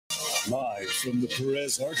Live from the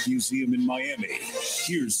Perez Art Museum in Miami,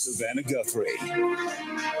 here's Savannah Guthrie.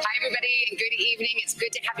 Hi, everybody, and good evening. It's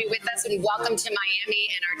good to have you with us, and welcome to Miami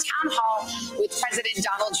and our town hall with President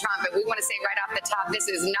Donald Trump. And we want to say right off the top, this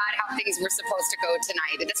is not how things were supposed to go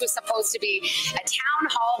tonight. This was supposed to be a town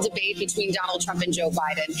hall debate between Donald Trump and Joe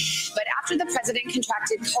Biden. But after the president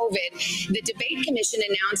contracted COVID, the debate commission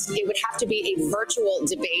announced it would have to be a virtual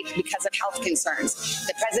debate because of health concerns.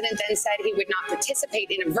 The president then said he would not participate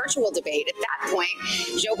in a virtual debate. At that point,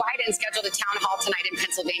 Joe Biden scheduled a town hall tonight in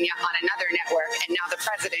Pennsylvania on another network, and now the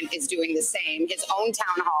president is doing the same, his own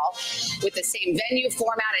town hall with the same venue,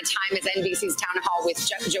 format, and time as NBC's town hall with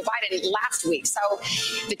Joe Biden last week. So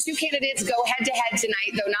the two candidates go head-to-head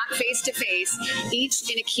tonight, though not face-to-face, each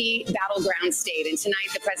in a key battleground state. And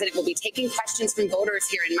tonight, the president will be taking questions from voters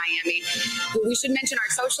here in Miami, who we should mention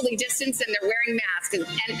are socially distanced and they're wearing masks. And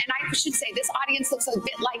I should say, this audience looks a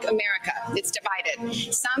bit like America. It's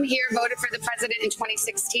divided. Some here voted for the president in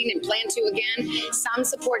 2016 and plan to again. Some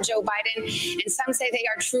support Joe Biden, and some say they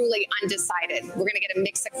are truly undecided. We're going to get a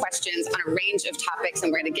mix of questions on a range of topics,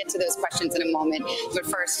 and we're going to get to those questions in a moment. But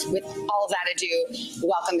first, with all that ado,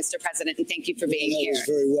 welcome, Mr. President, and thank you for being here. That was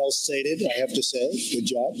very well stated, I have to say. Good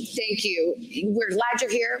job. Thank you. We're glad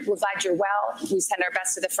you're here. We're glad you're well. We send our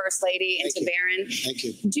best to the First Lady and to Barron. Thank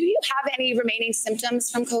you. Do you have any remaining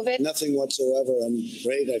symptoms from COVID? Nothing whatsoever. I'm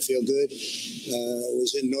great. I feel good. I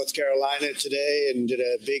was in North Carolina today and did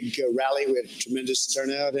a big rally. We had a tremendous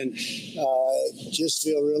turnout, and just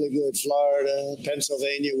feel really good. Florida,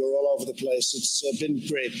 Pennsylvania, we're all over the place. It's been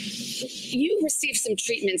great. You received some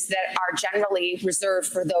treatments that are generally reserved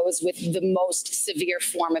for those with the most severe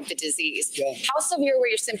form of the disease. Yeah. How severe were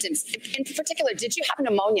your symptoms? In particular, did you have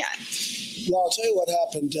pneumonia? Well, I'll tell you what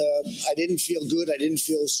happened. I didn't feel good. I didn't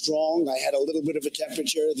feel strong. I had a little bit of a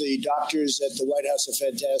temperature. The doctors at the White House are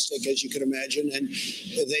fantastic, as you can imagine, and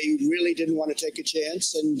they really didn't want to take a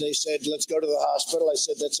chance. And they said, "Let's go to the hospital." I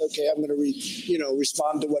said, "That's okay. I'm going to,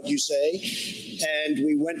 respond to what you say." And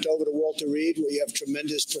we went over to Walter Reed, where you have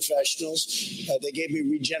tremendous professionals. They gave me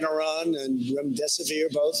Regeneron and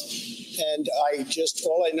Remdesivir, both. And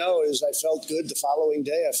all I know is I felt good the following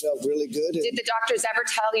day. I felt really good. Did the doctors ever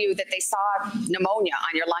tell you that they saw pneumonia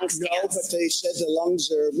on your lung scans? No, but they said the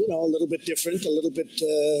lungs are, a little bit different, a little bit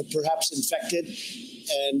perhaps infected.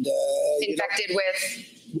 And infected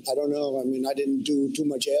with? I don't know. I mean, I didn't do too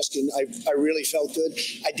much asking. I really felt good.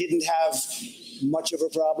 I didn't have much of a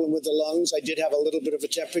problem with the lungs. I did have a little bit of a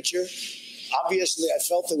temperature. Obviously, I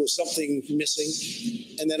felt there was something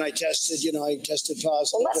missing, and then I tested positive.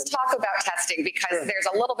 Well, let's talk about testing, because there's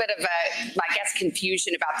a little bit of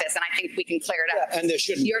confusion about this, and I think we can clear it up. Yeah, and there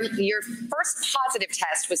shouldn't. Your first positive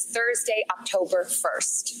test was Thursday, October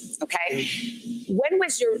 1st, okay? When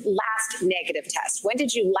was your last negative test? When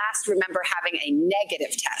did you last remember having a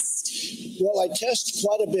negative test? Well, I test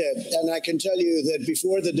quite a bit, and I can tell you that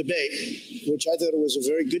before the debate, which I thought it was a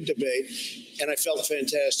very good debate, and I felt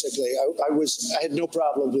fantastically. I had no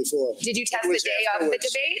problem before. Did you test the day of the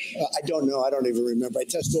debate? I don't know. I don't even remember. I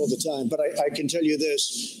test all the time. But I can tell you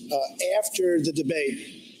this. After the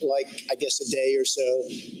debate, I guess a day or so,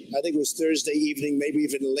 I think it was Thursday evening, maybe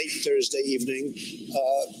even late Thursday evening,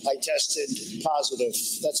 I tested positive.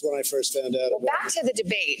 That's when I first found out about back to the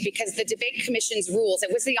debate, because the debate commission's rules,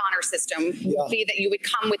 it was the honor system, would be that you would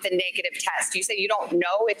come with a negative test. You say you don't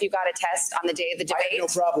know if you got a test on the day of the debate? I have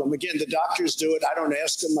no problem. Again, the doctors do it. I don't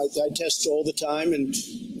ask them. I test all the time. And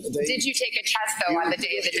did you take a test, though, on the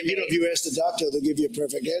day of the debate? If you ask the doctor, they'll give you a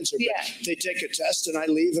perfect answer. But they take a test, and I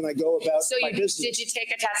leave, and I go about my business. Did you take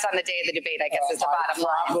a test on the day of the debate, I guess, is the bottom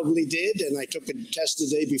line? I probably did, and I took a test the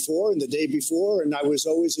day before and the day before, and I was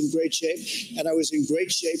always in great shape, and I was in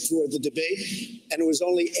great shape for the debate, and it was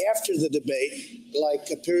only after the debate, like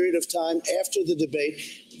a period of time after the debate,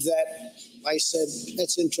 that I said,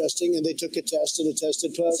 "That's interesting," and they took a test, and it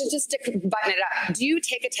tested positive. So just to button it up, do you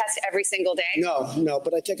take a test every single day? No,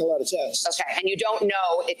 but I take a lot of tests. Okay, and you don't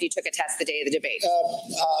know if you took a test the day of the debate?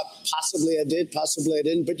 Possibly I did, possibly I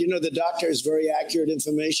didn't. But the doctor is very accurate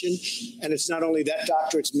information, and it's not only that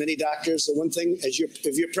doctor, it's many doctors. The one thing,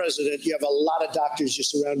 if you're president, you have a lot of doctors you're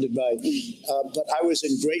surrounded by. But I was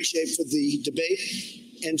in great shape for the debate.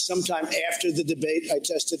 And sometime after the debate, I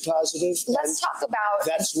tested positive. Let's talk about...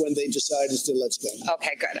 That's when they decided to let's go.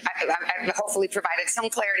 Okay, good. I hopefully provided some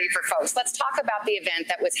clarity for folks. Let's talk about the event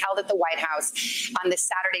that was held at the White House on the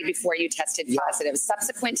Saturday before you tested positive.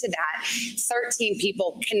 Subsequent to that, 13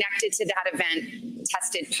 people connected to that event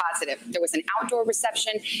tested positive. There was an outdoor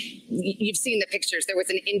reception. You've seen the pictures. There was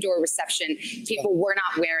an indoor reception. People were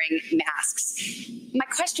not wearing masks. My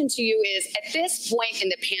question to you is, at this point in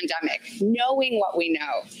the pandemic, knowing what we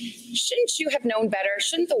know, shouldn't you have known better?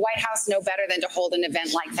 Shouldn't the White House know better than to hold an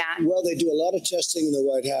event like that? Well, they do a lot of testing in the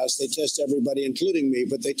White House. They test everybody, including me,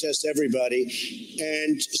 but they test everybody.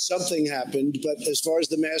 And something happened. But as far as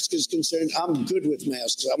the mask is concerned, I'm good with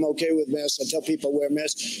masks. I'm okay with masks. I tell people wear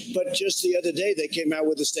masks. But just the other day, they came out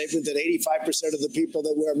with a statement that 85% of the people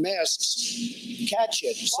that wear masks catch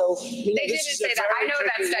it. So they didn't say that. I know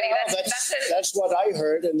that study. That's what I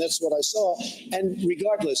heard, and that's what I saw. And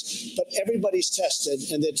regardless, but everybody's tested,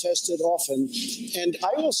 and they're tested often. And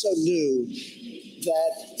I also knew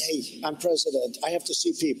that, hey, I'm president. I have to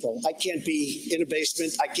see people. I can't be in a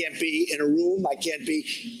basement. I can't be in a room. I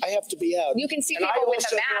have to be out. You can see people with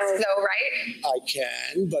a mask, though, right? I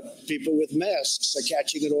can, but people with masks are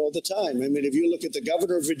catching it all the time. I mean, if you look at the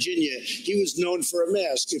governor of Virginia, he was known for a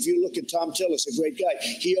mask. If you look at Tom Tillis, a great guy,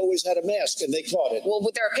 he always had a mask, and they caught it. Well,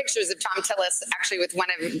 there are pictures of Tom Tillis actually with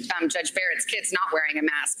one of Judge Barrett's kids not wearing a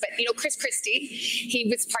mask. But, Chris Christie, he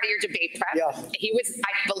was part of your debate prep. Yeah. He was,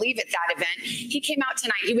 I believe, at that event. He came out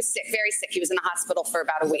tonight. He was sick, very sick. He was in the hospital for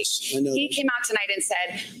about a week. He came out tonight and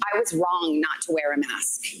said, I was wrong not to wear a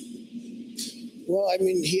mask. Well, I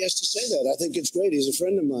mean, he has to say that. I think it's great. He's a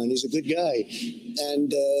friend of mine. He's a good guy.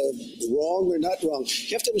 And wrong or not wrong,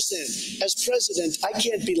 you have to understand, as president, I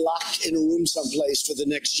can't be locked in a room someplace for the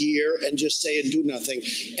next year and just say and do nothing.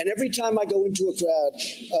 And every time I go into a crowd,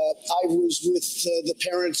 I was with the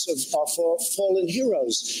parents of our fallen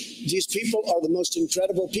heroes. These people are the most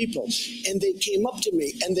incredible people. And they came up to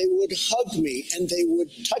me, and they would hug me, and they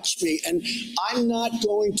would touch me. And I'm not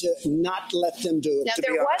going to not let them do it. Now,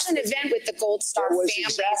 there was an event with the Gold Star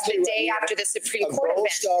families the day after the Supreme Court event. A Gold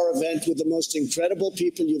Star event with the most incredible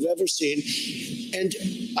people you've ever seen. And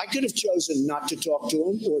I could have chosen not to talk to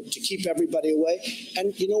them or to keep everybody away.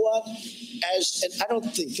 And you know what? And I don't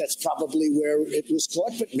think that's probably where it was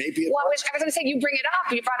caught, but maybe it was. I was going to say, you bring it up.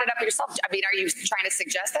 You brought it up yourself. I mean, are you trying to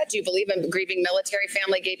suggest that? Do you believe a grieving military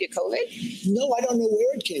family gave you COVID? No, I don't know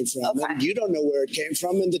where it came from. Okay. And you don't know where it came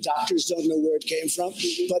from, and the doctors don't know where it came from.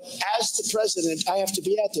 But as the president, I have to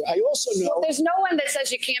be out there. I also know... Well, there's no one that says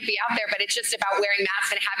you can't be out there, but it's just about wearing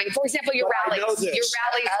masks and having, for example, your rallies. Your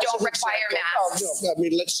rallies don't require masks. No, I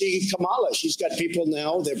mean, let's see Kamala. She's got people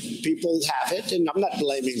now. People have it, and I'm not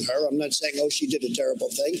blaming her. I'm not saying, oh, she did a terrible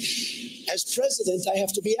thing. As president, I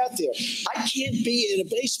have to be out there. I can't be in a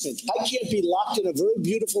basement. I can't be locked in a very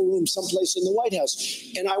beautiful room someplace in the White House.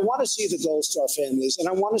 And I want to see the Gold Star families, and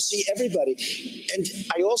I want to see everybody. And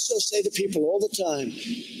I also say to people all the time,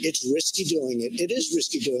 it's risky doing it. It is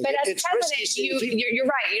risky doing but it. But as president, you're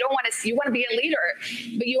right. You want to be a leader,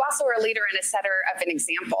 but you also are a leader and a setter of an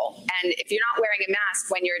example. And if you're not wearing a mask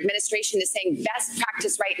when your administration is saying best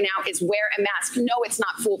practice right now is wear a mask, no, it's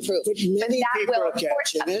not foolproof. But many people are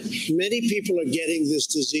catching it. Many people are getting this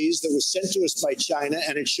disease that was sent to us by China,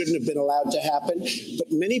 and it shouldn't have been allowed to happen.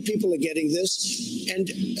 But many people are getting this. And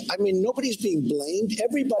I mean, nobody's being blamed.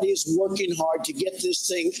 Everybody is working hard to get this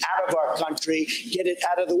thing out of our country, get it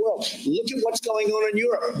out of the world. Look at what's going on in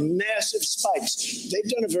Europe. Massive spikes. They've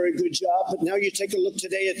done a very good job. But now you take a look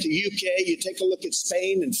today at the UK, you take a look at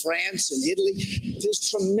Spain and France and Italy. There's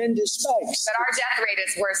tremendous spikes. But our death rate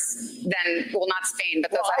is worse than, well, not Spain,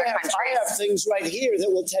 but those other countries. I have things right here that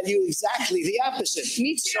will tell you exactly the opposite.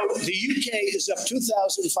 Me too. So the UK is up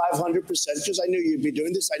 2,500%, because I knew you'd be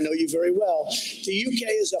doing this. I know you very well. The UK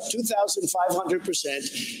is up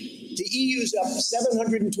 2,500%. The EU is up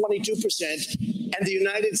 722%, and the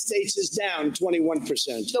United States is down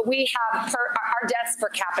 21%. So we have our deaths per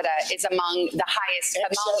capita is among the highest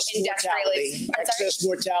among industrialists. Excess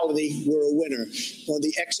mortality, we're a winner on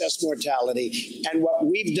the excess mortality. And what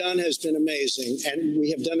we've done has been amazing, and we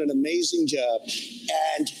have done an amazing job.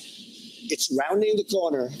 And it's rounding the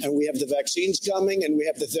corner, and we have the vaccines coming, and we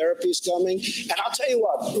have the therapies coming. And I'll tell you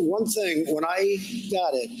what, one thing, when I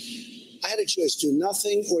got it, I had a choice, do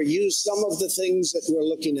nothing or use some of the things that we're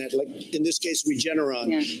looking at, like in this case,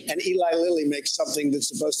 Regeneron. Yeah. And Eli Lilly makes something that's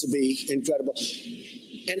supposed to be incredible.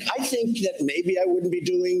 And I think that maybe I wouldn't be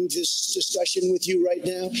doing this discussion with you right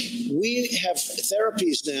now. We have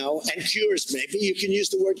therapies now and cures. Maybe you can use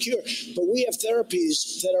the word cure, but we have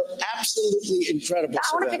therapies that are absolutely incredible. I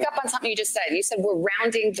want to pick up on something you just said. You said we're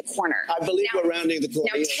rounding the corner. I believe we're rounding the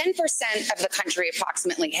corner. Now, 10% of the country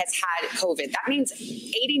approximately has had COVID. That means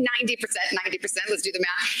 80, 90%, 90%, let's do the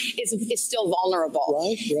math, is still vulnerable.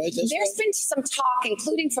 Right. There's been some talk,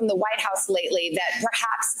 including from the White House lately, that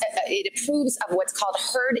perhaps it approves of what's called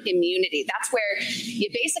herd immunity. That's where you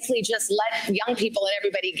basically just let young people and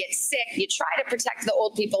everybody get sick. You try to protect the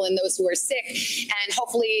old people and those who are sick, and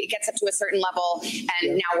hopefully it gets up to a certain level,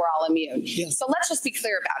 and now we're all immune. So let's just be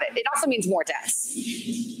clear about it. It also means more deaths.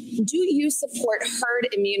 Do you support herd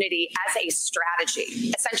immunity as a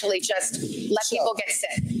strategy? Essentially, just let people get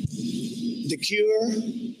sick. The cure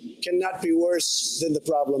cannot be worse than the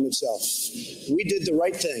problem itself. We did the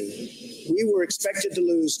right thing. We were expected to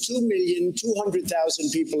lose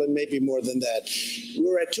 2,200,000 people and maybe more than that.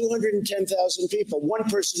 We're at 210,000 people. One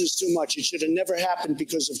person is too much. It should have never happened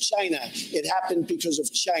because of China. It happened because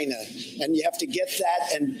of China. And you have to get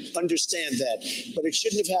that and understand that. But it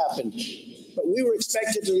shouldn't have happened. But we were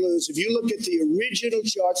expected to lose. If you look at the original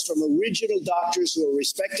charts from original doctors who are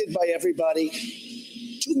respected by everybody,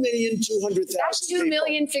 2,200,000 That 2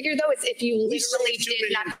 million figure, though, is if you literally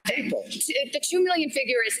did nothing. The 2 million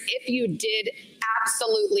figure is if you did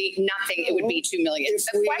absolutely nothing, it would be 2 million.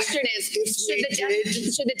 The question is, should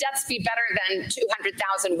the deaths be better than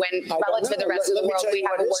 200,000 when relative to the rest of the world we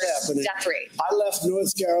have a worse death rate? I left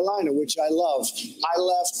North Carolina, which I love. I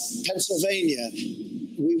left Pennsylvania.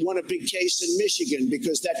 We won a big case in Michigan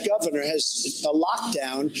because that governor has a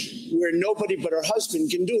lockdown where nobody but her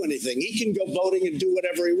husband can do anything. He can go voting and do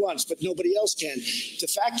whatever he wants, but nobody else can. The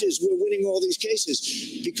fact is we're winning all these cases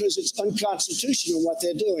because it's unconstitutional what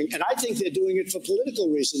they're doing. And I think they're doing it for political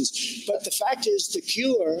reasons. But the fact is the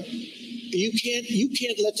cure, you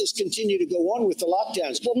can't let this continue to go on with the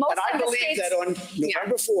lockdowns. Well, and I believe that on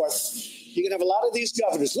November 4th, you're going to have a lot of these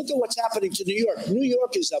governors. Look at what's happening to New York. New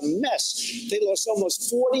York is a mess. They lost almost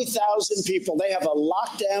 40,000 people. They have a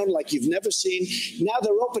lockdown like you've never seen. Now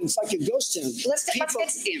they're open. It's like a ghost town. Let's get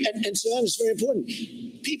Sam. And so it's very important.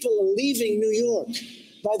 People are leaving New York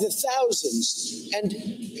by the thousands. And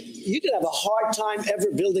you're going to have a hard time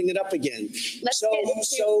ever building it up again. So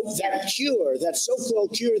that cure, that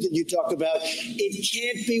so-called cure that you talk about, it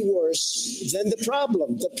can't be worse than the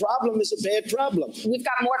problem. The problem is a bad problem. We've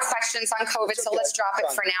got more questions on COVID, so let's drop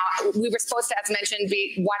it for now. We were supposed to, as mentioned,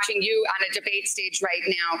 be watching you on a debate stage right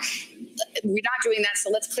now. We're not doing that,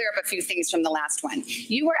 so let's clear up a few things from the last one.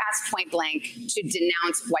 You were asked point blank to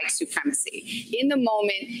denounce white supremacy. In the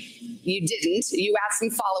moment, you didn't. You asked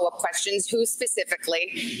some follow-up questions. Who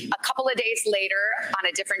specifically? A couple of days later, on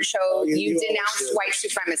a different show, you denounced white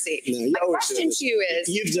supremacy. No, my question to you is,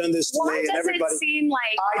 you've done this to me and everybody. Why does it seem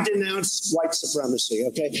like I denounced white supremacy?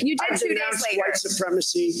 Okay, you did 2 days later. White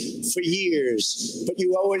supremacy for years, but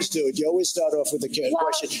you always do it. You always start off with a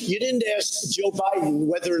question. You didn't ask Joe Biden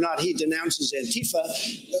whether or not he denounces Antifa.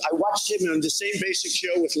 I watched him on the same basic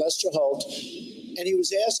show with Lester Holt, and he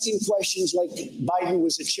was asking questions like Biden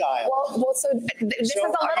was a child. Well, so this is a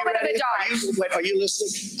little bit of a dodge. Are you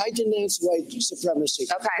listening? I denounce white supremacy.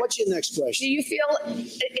 Okay. What's your next question? Do you feel,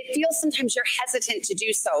 it feels sometimes you're hesitant to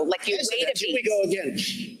do so, like you wait a beat. Here we go again.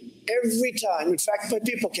 Every time, in fact, when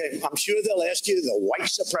people came, I'm sure they'll ask you the white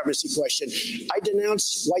supremacy question. I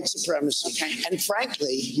denounce white supremacy. Okay. And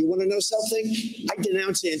frankly, you want to know something? I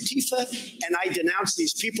denounce Antifa, and I denounce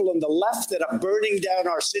these people on the left that are burning down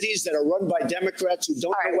our cities that are run by Democrats who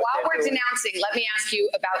don't know what while we're doing. denouncing, let me ask you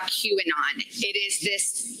about QAnon. It is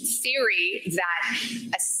this theory that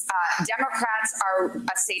Democrats are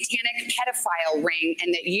a satanic pedophile ring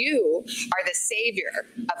and that you are the savior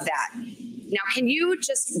of that. Now, can you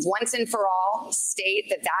just once and for all state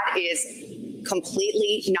that that is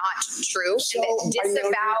completely not true and that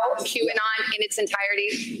disavow QAnon in its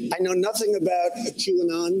entirety? I know nothing about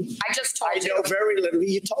QAnon. I just told you. I know very little.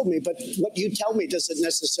 You told me, but what you tell me doesn't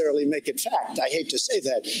necessarily make it fact. I hate to say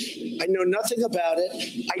that. I know nothing about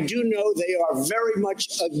it. I do know they are very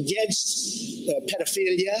much against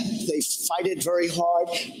pedophilia. They fight it very hard,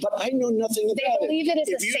 but I know nothing about it. They believe it is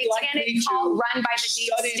a satanic cult run by the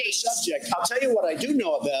deep state. The subject. I'll tell you what I do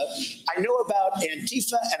know about. I know about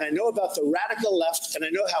Antifa, and I know about the radical left, and I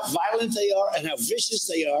know how violent they are and how vicious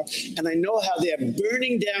they are, and I know how they're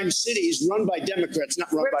burning down cities run by Democrats,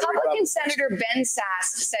 not run by Republicans. Senator Ben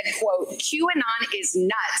Sasse said, quote, QAnon is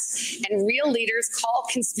nuts, and real leaders call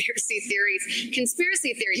conspiracy theories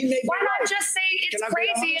conspiracy theories. Why not just say it's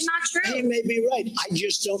crazy and not true? He may be right. I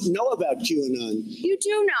just don't know about QAnon. You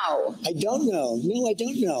do know. I don't know. No, I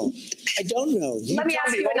don't know. I don't know. Let me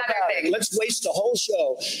ask you another thing. Let's waste the whole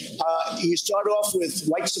show. You start off with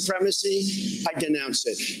white supremacy. I denounce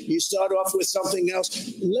it. You start off with something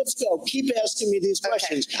else. Let's go. Keep asking me these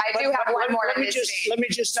questions. I do have one more. Let me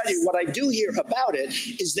just tell you what I do hear about it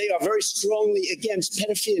is they are very strongly against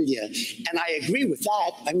pedophilia, and I agree with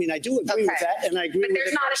that. I mean, I do agree with that, and I agree with it. But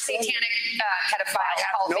there's not a satanic pedophile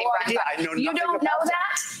cult. I have no idea. I know nothing about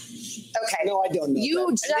that. Okay. No, I don't know. You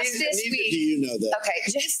that. just this neither week. Do you know that?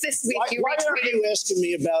 Okay, just this week Why retweeted. aren't you asking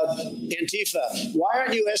me about Antifa? Why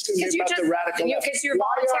aren't you asking me about the radical left? Because you're Why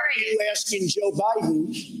aren't volunteering. you asking Joe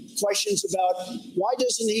Biden questions about why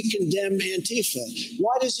doesn't he condemn Antifa?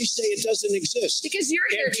 Why does he say it doesn't exist? Because you're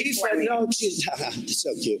here before me. No, it's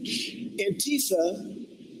so cute. Antifa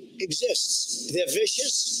exists. They're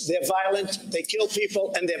vicious, they're violent, they kill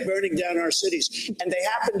people, and they're burning down our cities. And they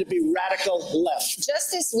happen to be radical left.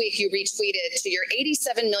 Just this week, you retweeted to your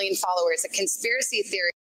 87 million followers a conspiracy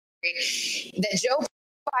theory that Joe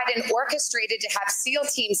Biden orchestrated to have SEAL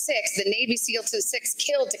Team 6, the Navy SEAL Team 6,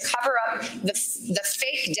 killed to cover up the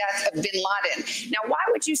fake death of bin Laden. Now, why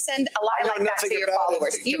would you send a lie like that to your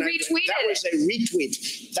followers? You retweeted That was a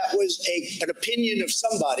retweet. That was an opinion of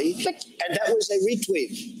somebody, and that was a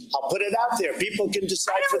retweet. I'll put it out there. People can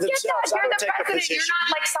decide for themselves. You're I don't the take a president. position. You're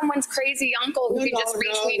not like someone's crazy uncle who can just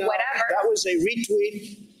retweet whatever. That was a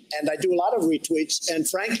retweet. And I do a lot of retweets. And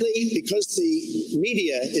frankly, because the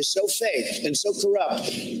media is so fake and so corrupt,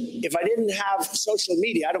 if I didn't have social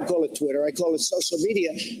media, I don't call it Twitter, I call it social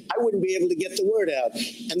media, I wouldn't be able to get the word out.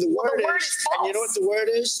 And the word is and you know what the word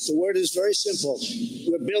is? The word is very simple.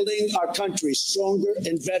 We're building our country stronger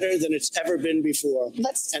and better than it's ever been before. And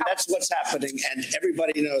that's what's happening. And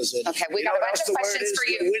everybody knows it. Okay, we got a bunch of questions for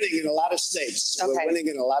you. We're winning in a lot of states. Okay. We're winning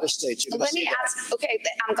in a lot of states. Let me ask, okay,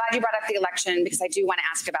 I'm glad you brought up the election because I do want to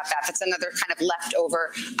ask about that. That's another kind of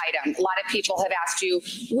leftover item. A lot of people have asked you,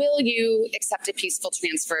 will you accept a peaceful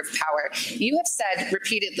transfer of power? You have said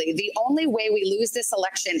repeatedly, the only way we lose this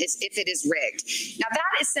election is if it is rigged. Now,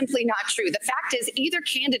 that is simply not true. The fact is either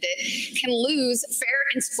candidate can lose fair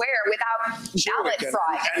and square without ballot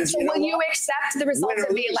fraud. And so will you accept the results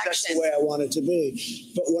of the election? That's the way I want it to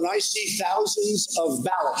be. But when I see thousands of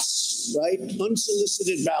ballots, right,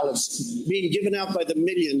 unsolicited ballots being given out by the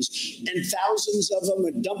millions, and thousands of them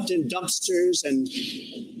are dumped in dumpsters, and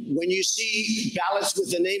when you see ballots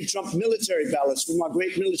with the name Trump, military ballots from our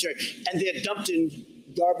great military, and they're dumped in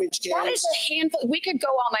garbage cans. That is a handful. We could go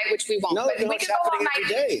all night, which we won't. No, but we could go all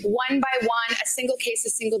night, one by one, a single case, a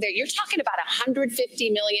single day. You're talking about 150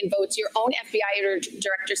 million votes. Your own FBI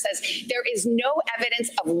director says there is no evidence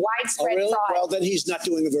of widespread fraud. Well, then he's not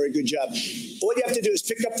doing a very good job. All you have to do is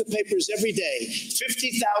pick up the papers every day.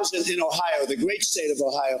 50,000 in Ohio, the great state of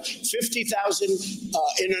Ohio. 50,000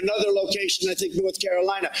 in another location, I think North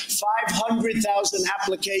Carolina. 500,000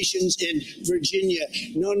 applications in Virginia.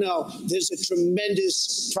 No, there's a tremendous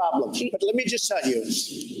problem. But let me just tell you,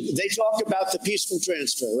 they talk about the peaceful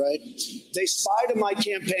transfer, right? They spied on my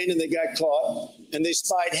campaign and they got caught, and they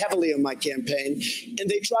spied heavily on my campaign, and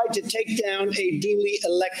they tried to take down a duly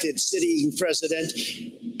elected sitting president.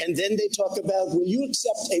 And then they talk about, will you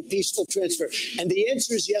accept a peaceful transfer? And the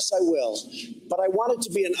answer is yes, I will. But I want it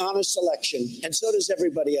to be an honest election, and so does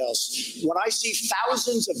everybody else. When I see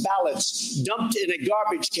thousands of ballots dumped in a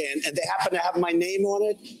garbage can and they happen to have my name on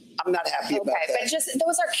it, I'm not happy about that. But just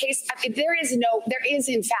those are there is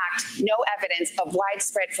in fact no evidence of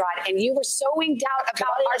widespread fraud, and you were sowing doubt about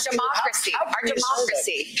our democracy.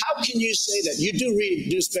 How can you say that? You do read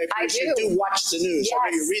newspapers. I do. You do watch the news. Yes, I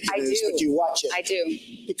know you read the news, but you watch it. I do.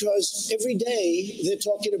 Because every day they're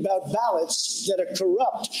talking about ballots that are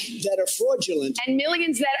corrupt, that are fraudulent. And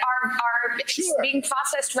millions that are being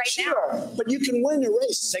processed right now. But you can win a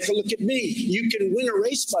race. Take a look at me. You can win a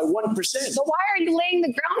race by 1%. So why are you laying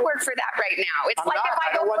the groundwork for that right now? It's like if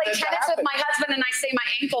I go play tennis with my husband and I say my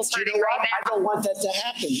ankle's hurting right now. I don't want that to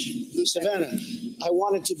happen, Savannah. I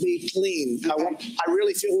want it to be clean. I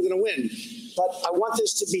really feel we're going to win. But I want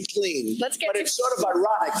this to be clean. But it's sort of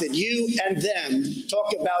ironic that you and them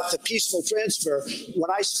talk about the peaceful transfer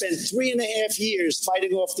when I spent 3.5 years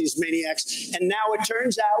fighting off these maniacs, and now it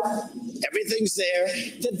turns out everything's there,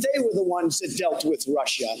 that they were the ones that dealt with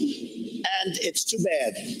Russia. And it's too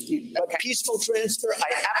bad. But peaceful transfer,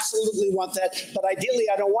 I absolutely want that. But ideally,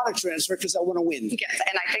 I don't want to transfer because I want to win. Yes,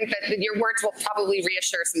 and I think that your words will probably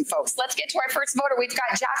reassure some folks. Let's get to our first voter. We've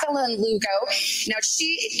got Jacqueline Lugo. Now,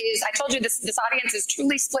 she is, I told you this audience is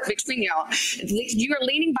truly split between y'all. You are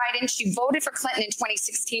leaning Biden. She voted for Clinton in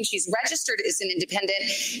 2016. She's registered as an independent.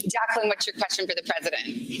 Jacqueline, what's your question for the president?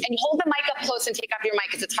 And hold the mic up close and take off your mic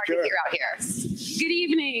because it's hard to hear out here. Good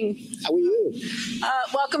evening. How are you?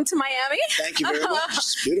 Welcome to Miami. Thank you very much.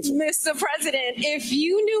 It's beautiful. Mr. President, if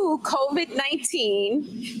you knew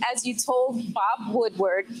COVID-19, as you told Bob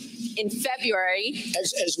Woodward in February.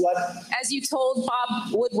 As what? As you told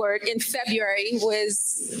Bob Woodward in February,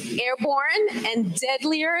 was airborne and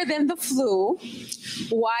deadlier than the flu,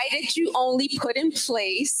 why did you only put in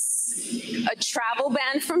place a travel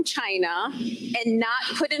ban from China and not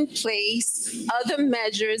put in place other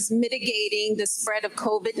measures mitigating the spread of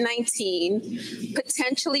COVID-19,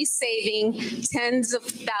 potentially saving tens of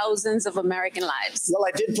thousands of American lives? Well,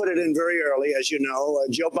 I did put it in very early, as you know.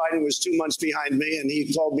 Joe Biden was 2 months behind me, and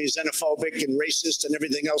he called me xenophobic and racist and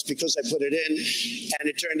everything else because I put it in. And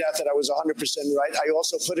it turned out that I was 100% right. I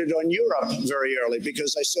also put it on Europe very early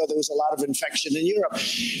because I saw there was a lot of infection in Europe.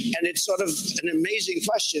 And it's sort of an amazing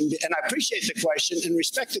question, and I appreciate the question and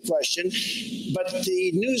respect the question, but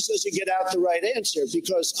the news doesn't get out the right answer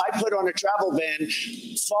because I put on a travel ban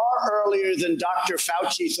far earlier than Dr.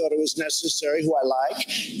 Fauci thought it was necessary, who I like,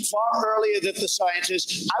 far earlier than the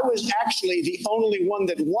scientists. I was actually the only one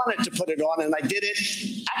that wanted to put it on, and I did it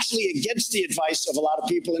actually against the advice of a lot of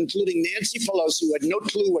people, including Nancy Pelosi, who had no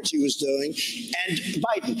clue what she was doing, and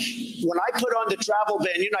Biden. When I put on the travel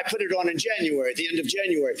ban, I put it on in January, at the end of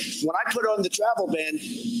January. When I put on the travel ban,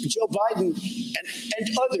 Joe Biden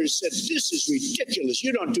and others said, this is ridiculous.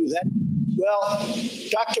 You don't do that. Well,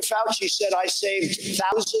 Dr. Fauci said I saved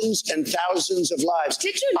thousands and thousands of lives.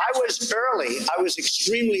 Did you? I was early. I was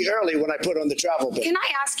extremely early when I put on the travel ban. Can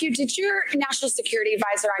I ask you, did your national security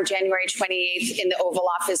advisor on January 28th in the Oval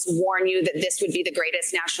Office warn you that this would be the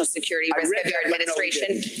greatest national security risk of your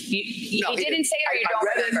administration? He didn't say it, or you don't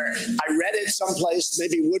remember? I read it someplace.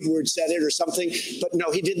 Maybe Woodward said it or something. But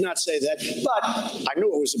no, he did not say that. But I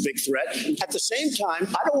knew it was a big threat. At the same time,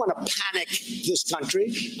 I don't want to panic this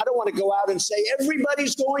country. I don't want to go out and say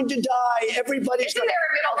everybody's going to die. Everybody's Isn't there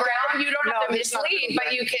a middle ground? You don't have to mislead,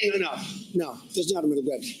 but you can. No, there's not a middle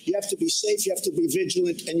ground. You have to be safe, you have to be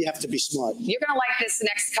vigilant, and you have to be smart. You're going to like this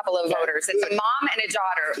next couple of voters. It's a mom and a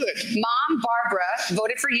daughter. Good. Mom, Barbara,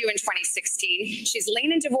 voted for you in 2016. She's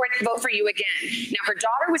leaning to vote for you again. Now, her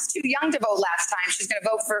daughter was too young to vote last time. She's going to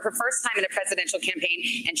vote for her first time in a presidential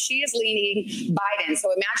campaign, and she is leaning Biden. So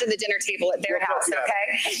imagine the dinner table at their house,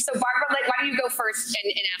 okay? So, Barbara, why don't you go first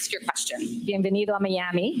and ask your question? Bienvenido a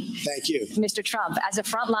Miami. Thank you. Mr. Trump, as a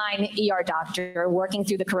frontline ER doctor working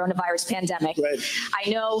through the coronavirus pandemic, right. I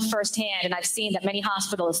know firsthand, and I've seen that many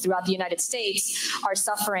hospitals throughout the United States are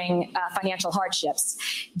suffering financial hardships.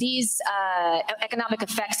 These economic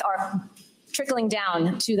effects are trickling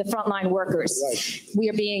down to the frontline workers. Right. We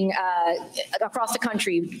are being, across the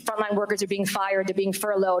country, frontline workers are being fired, they're being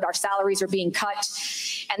furloughed, our salaries are being cut.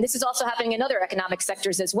 And this is also happening in other economic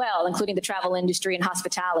sectors as well, including the travel industry and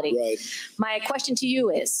hospitality. Right. My question to you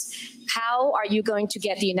is, how are you going to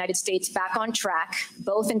get the United States back on track,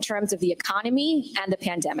 both in terms of the economy and the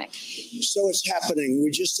pandemic? So it's happening. We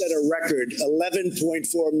just set a record,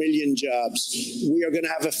 11.4 million jobs. We are going to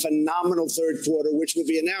have a phenomenal third quarter, which will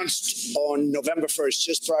be announced on November 1st,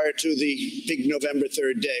 just prior to the big November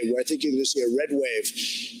 3rd day, where I think you're going to see a red wave.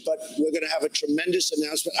 But we're going to have a tremendous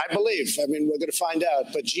announcement, I believe. I mean, we're going to find out.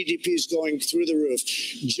 But GDP is going through the roof.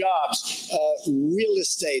 Jobs, real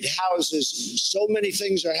estate, houses, so many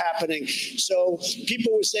things are happening. So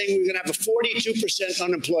people were saying we were going to have a 42%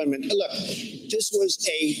 unemployment. Look, this was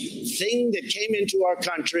a thing that came into our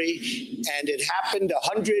country, and it happened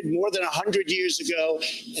more than 100 years ago,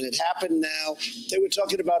 and it happened now. They were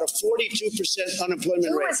talking about a 42% unemployment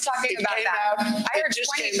rate. Who was talking about that? I heard 20%. It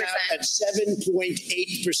just came out at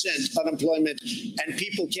 7.8% unemployment, and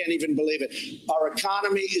people can't even believe it. Our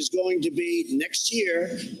economy is going to be next year,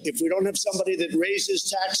 if we don't have somebody that raises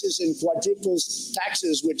taxes and quadruples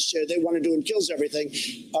taxes, which they want to do and kills everything,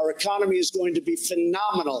 our economy is going to be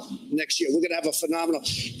phenomenal next year. We're going to have a phenomenal,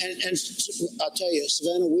 and I'll tell you,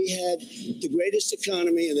 Savannah, we had the greatest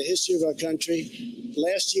economy in the history of our country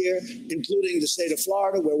last year, including the state of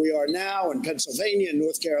Florida, where we are now, and Pennsylvania, and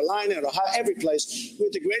North Carolina, and Ohio, every place. We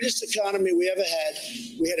had the greatest economy we ever had.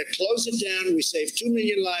 We had to close it down. We saved 2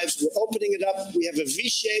 million lives. We're opening it up. We have a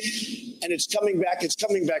V-shape, and it's coming back. It's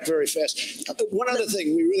coming back very fast. One other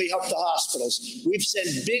thing, we really helped the hospitals. We've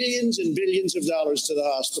sent billions and billions of dollars to the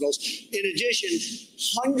hospitals. In addition,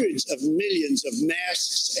 hundreds of millions of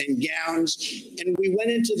masks and gowns, and we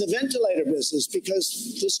went into the ventilator business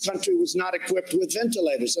because this country was not equipped with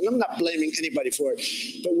ventilators. And I'm not blaming anybody for it,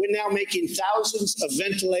 but we're now making thousands of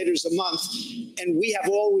ventilators a month, and we have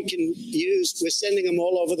all we can use. We're sending them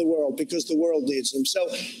all over the world because the world needs them. So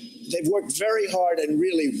they've worked very hard and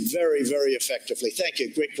really very, very effectively. Thank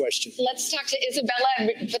you. Great question. Let's talk to Isabella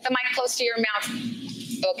and put the mic close to your mouth.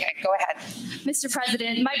 Okay, go ahead. Mr.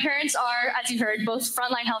 President, my parents are, as you heard, both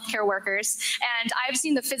frontline healthcare workers, and I've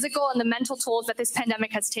seen the physical and the mental tolls that this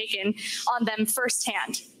pandemic has taken on them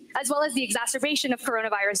firsthand, as well as the exacerbation of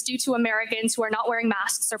coronavirus due to Americans who are not wearing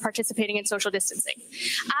masks or participating in social distancing.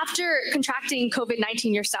 After contracting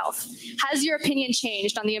COVID-19 yourself, has your opinion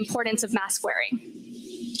changed on the importance of mask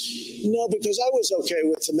wearing? No, because I was okay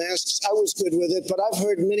with the masks. I was good with it, but I've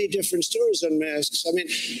heard many different stories on masks. I mean,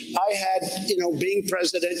 I had, being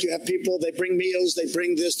president, you have people, they bring meals, they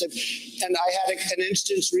bring this, and I had an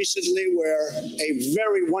instance recently where a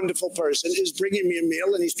very wonderful person is bringing me a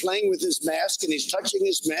meal, and he's playing with his mask, and he's touching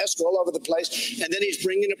his mask all over the place, and then he's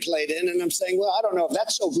bringing a plate in, and I'm saying, well, I don't know if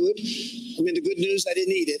that's so good. I mean, the good news, I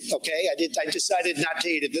didn't eat it, okay? I decided not to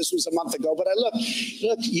eat it. This was a month ago, but look,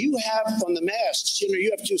 you have on the masks, you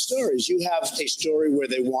have two stories. You have a story where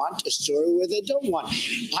they want, a story where they don't want.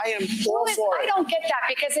 I am all for it. I don't get that,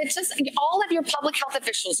 because it's just all of your public health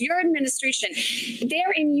officials, your administration,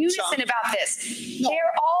 they're in unison about this. No.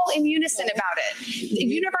 They're all in unison about it. The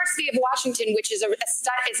University of Washington, which is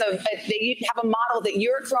they have a model that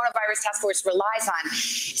your coronavirus task force relies on,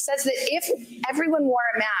 says that if everyone wore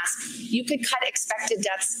a mask, you could cut expected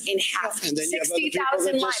deaths in half. And then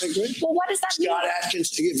 60,000 lives. Well, what does that mean? Scott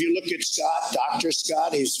Atkins, if you look at Scott, Dr.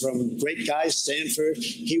 Scott, he's from great guy, Stanford.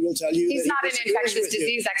 He will tell you he's not an infectious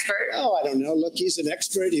disease expert. Oh, I don't know. Look, he's an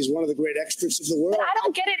expert. He's one of the great experts of the world. But I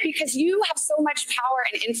don't get it, because you have so much power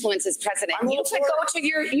and influence as president. You could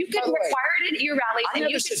require it at your rallies, and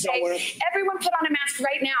you could say, everyone put on a mask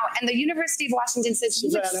right now. And the University of Washington says you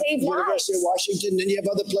would save lives. University of Washington, then you have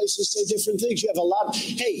other places say different things. You have a lot.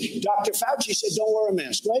 Hey, Dr. Fauci said don't wear a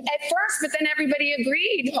mask, right? At first, but then everybody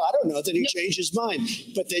agreed. No, I don't know. Then he changed his mind.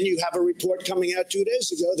 But then you have a report coming out 2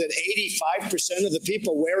 days ago that 85% of the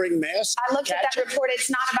people wearing masks. I looked at that report. It's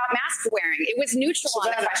not about mask wearing. It was neutral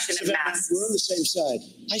on the question of masks. We're on the same side.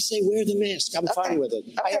 I say wear the mask. I'm fine with it.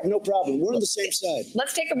 I have no problem. We're on the same side.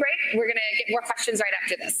 Let's take a break. We're going to get more questions right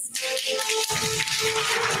after this.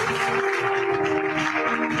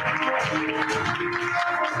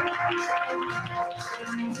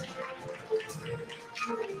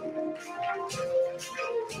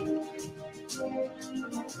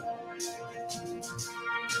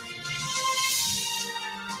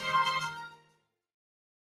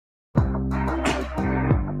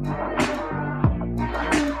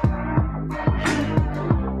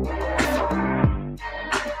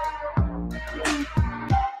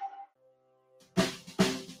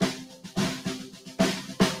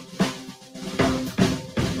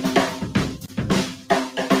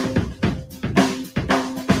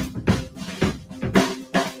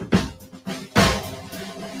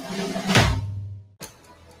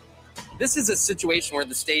 This is a situation where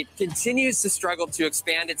the state continues to struggle to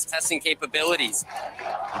expand its testing capabilities.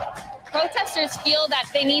 Protesters feel that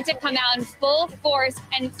they need to come out in full force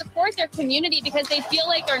and support their community because they feel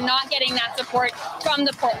like they're not getting that support from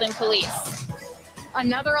the Portland police.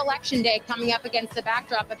 Another election day coming up against the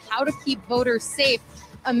backdrop of how to keep voters safe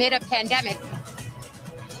amid a pandemic.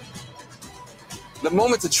 The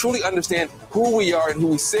moment to truly understand who we are and who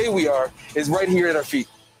we say we are is right here at our feet.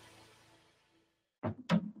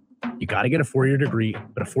 You got to get a four-year degree,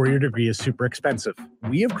 but a four-year degree is super expensive.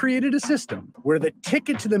 We have created a system where the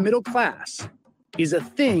ticket to the middle class is a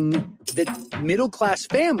thing that middle-class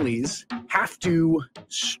families have to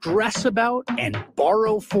stress about and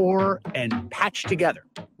borrow for and patch together.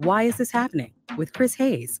 Why is this happening? With Chris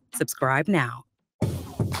Hayes. Subscribe now.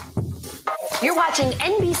 You're watching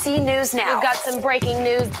NBC News Now. We've got some breaking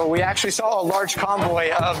news. Well, we actually saw a large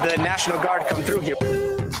convoy of the National Guard come through here.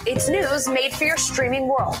 It's news made for your streaming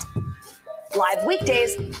world. Live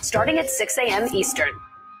weekdays starting at 6 a.m. Eastern.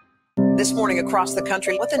 This morning across the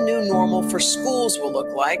country, what the new normal for schools will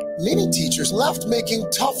look like. Many teachers left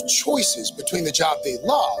making tough choices between the job they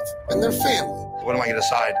love and their family. What am I going to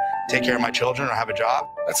decide? Take care of my children or have a job?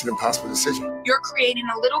 That's an impossible decision. You're creating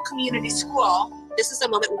a little community school. This is a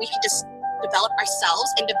moment where we can just develop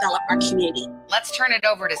ourselves and develop our community. Let's turn it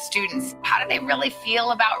over to students. How do they really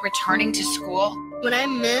feel about returning to school? What I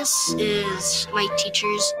miss is my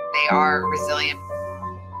teachers. They are resilient.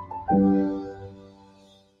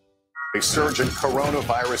 A surge in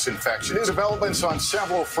coronavirus infections. Developments on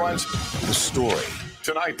several fronts. The story.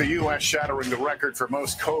 Tonight, the U.S. shattering the record for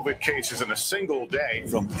most COVID cases in a single day.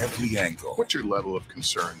 From every angle. What's your level of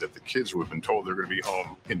concern that the kids who have been told they're going to be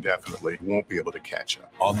home indefinitely won't be able to catch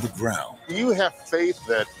up? On the ground. Do you have faith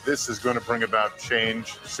that this is going to bring about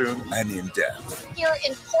change soon? And in depth. Here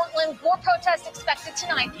in Portland, more protests expected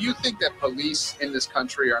tonight. Do you think that police in this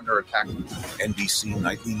country are under attack? NBC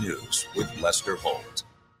Nightly News with Lester Holt.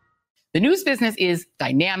 The news business is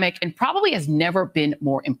dynamic and probably has never been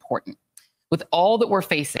more important. With all that we're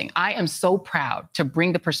facing, I am so proud to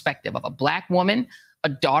bring the perspective of a Black woman, a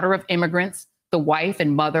daughter of immigrants, the wife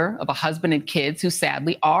and mother of a husband and kids who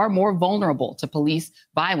sadly are more vulnerable to police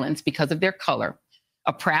violence because of their color,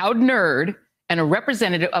 a proud nerd, and a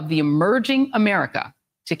representative of the emerging America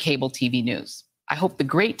to cable TV news. I hope the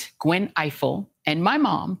great Gwen Ifill And my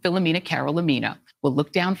mom, Philomena Carol Lamina, will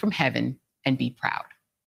look down from heaven and be proud.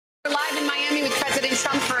 We're live in Miami with President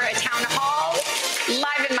Trump for a town hall.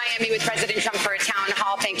 Live in Miami with President Trump for a town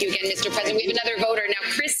hall. Thank you again, Mr. President. We have another voter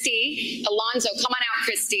now, Christy Alonso. Come on out,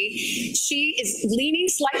 Christy. She is leaning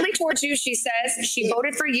slightly towards you. She says she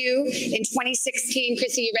voted for you in 2016.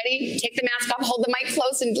 Christy, you ready? Take the mask off, hold the mic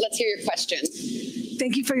close, and let's hear your question.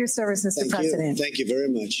 Thank you for your service, Mr. President. Thank you very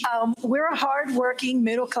much. We're a hardworking,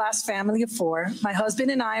 middle-class family of four. My husband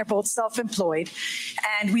and I are both self-employed,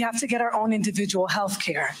 and we have to get our own individual health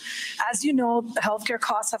care. As you know, healthcare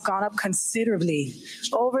costs have gone up considerably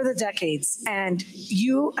over the decades, and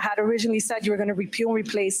you had originally said you were going to repeal and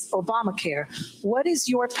replace Obamacare. What is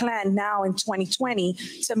your plan now in 2020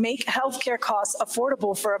 to make healthcare costs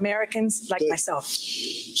affordable for Americans like myself?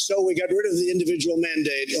 So we got rid of the individual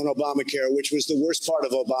mandate on Obamacare, which was the worst part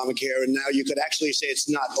of Obamacare, and now you could actually say it's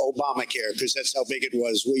not Obamacare because that's how big it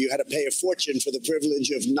was, where you had to pay a fortune for the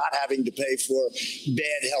privilege of not having to pay for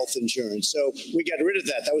bad health insurance. So we got rid of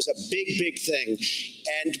that. That was a big, big thing.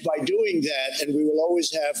 And by doing that, and we will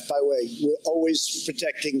always have, by the way, we're always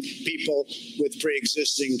protecting people with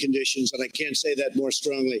pre-existing conditions, and I can't say that more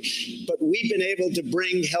strongly. But we've been able to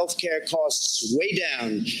bring healthcare costs way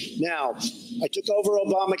down. Now, I took over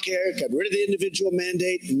Obamacare, got rid of the individual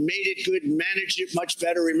mandate, made it good, managed it much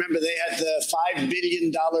better. Remember, they had the $5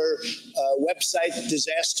 billion website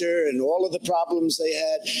disaster and all of the problems they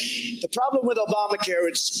had. The problem with Obamacare,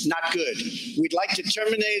 it's not good. We'd like to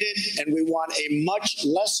terminate it, and we want a much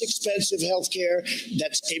less expensive health care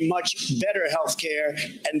that's a much better health care,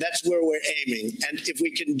 and that's where we're aiming. And if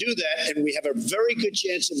we can do that, and we have a very good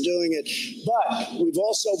chance of doing it, but we've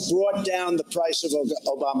also brought down the price of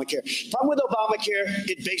Obamacare. Problem with Obamacare,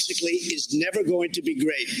 it basically is never going to be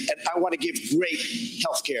great, and I want to give great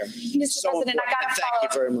health care. Mr. President, I got to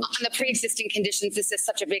follow up on the pre-existing conditions. This is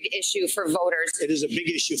such a big issue for voters. It is a big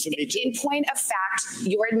issue for me, too. In point of fact,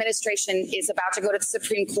 your administration is about to go to the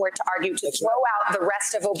Supreme Court to argue to throw out the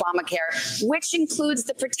rest of Obamacare, which includes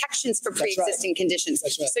the protections for pre-existing conditions.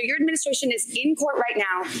 So your administration is in court right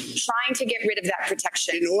now trying to get rid of that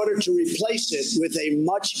protection. In order to replace it with a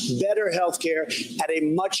much better health care at a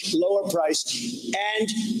much lower price, and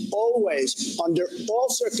always, under all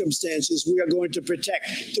circumstances, we are going to protect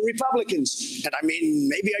the Republicans. And I mean,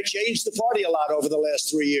 maybe I changed the party a lot over the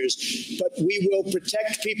last 3 years, but we will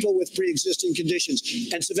protect people with pre-existing conditions.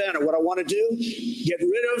 And Savannah, what I want to do, get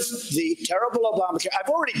rid of the terrible Obamacare. I've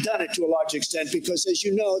already done it to a large extent because, as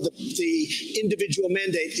you know, the individual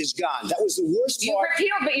mandate is gone. That was the worst part. You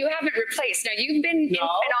repealed, but you haven't replaced. Now, you've been in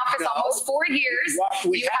office almost 4 years.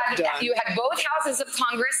 You had both houses of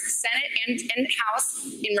Congress, Senate and House,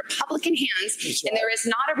 in Republican hands, and there is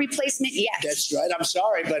not a replacement yet. That's right. I'm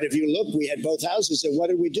sorry, but if you look, we had both houses, and what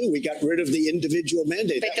did we do? We got rid of the individual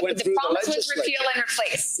mandate. But that went through the promise was legislature. repeal and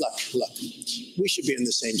replace. Look, we should be on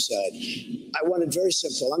the same side. I want it very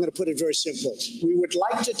simple. I'm going to put it very simple. We would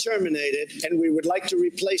like to terminate it, and we would like to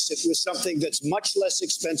replace it with something that's much less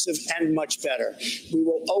expensive and much better. We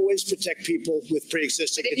will always protect people with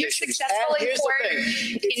pre-existing conditions. If you're successful in court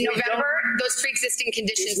in November, those pre-existing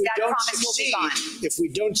conditions, that promise will be gone. If we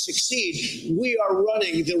don't succeed, we are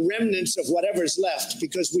running the remnants of whatever's left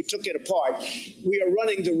because we took it apart. We are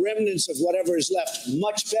running the remnants of whatever is left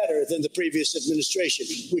much better than the previous administration,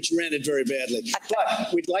 which ran it very badly.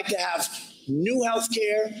 But we'd like to have new health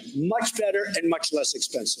care, much better and much less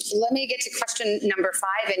expensive. Let me get to question number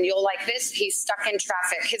 5, and you'll like this. He's stuck in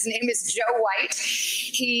traffic. His name is Joe White.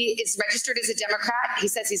 He is registered as a Democrat. He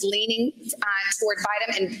says he's leaning toward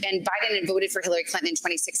Biden and voted for Hillary Clinton in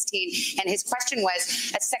 2016. And his question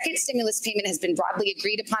was, a second stimulus payment has been broadly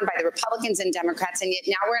agreed upon by the Republicans and Democrats, and yet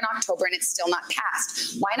now we're in October and it's still not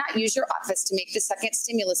passed. Why not use your office to make the second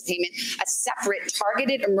stimulus payment a separate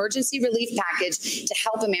targeted emergency relief package to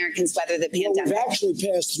help Americans weather the pandemic? We've actually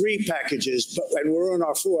passed 3 packages, and we're on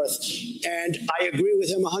our 4th. And I agree with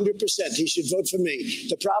him 100%. He should vote for me.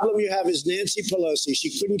 The problem you have is Nancy Pelosi.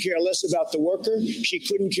 She couldn't care less about the worker. She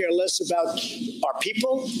couldn't care less about our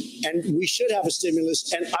people. And we should have a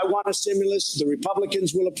stimulus. And I want a stimulus. The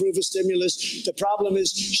Republicans will approve a stimulus. The problem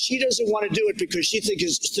is she doesn't want to do it because she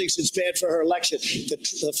thinks it's bad for her election.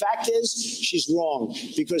 The fact is she's wrong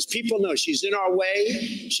because people know she's in our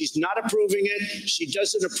way. She's not approving it. She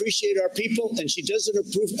doesn't appreciate our people, and she doesn't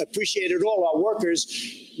appreciate at all our workers.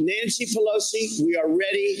 Nancy Pelosi, we are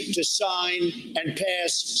ready to sign and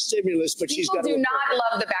pass stimulus, but she's got to. People do not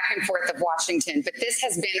love the back and forth of Washington, but this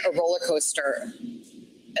has been a roller coaster.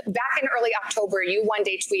 Back in early October, you one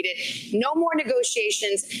day tweeted, no more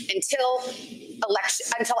negotiations until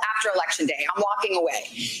until after election day. I'm walking away.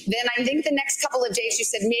 Then I think the next couple of days you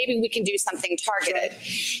said maybe we can do something targeted.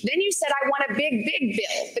 Then you said I want a big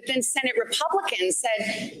bill, but then Senate Republicans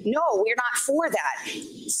said no, we're not for that.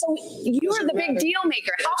 So you're the big deal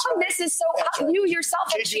maker. How come this is so? You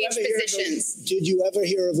yourself have changed positions. Did you ever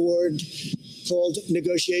hear of a word called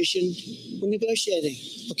negotiation? We're negotiating,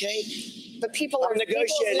 okay? But people's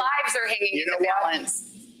lives are hanging in the balance.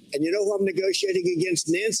 And you know who I'm negotiating against?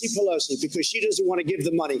 Nancy Pelosi, because she doesn't want to give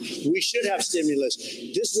the money. We should have stimulus.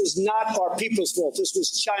 This was not our people's fault. This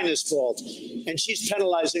was China's fault. And she's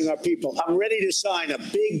penalizing our people. I'm ready to sign a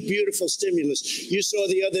big, beautiful stimulus. You saw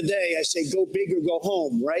the other day, I say, go big or go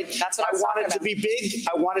home, right? That's what I want it to be big.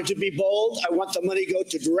 I want it to be bold. I want the money to go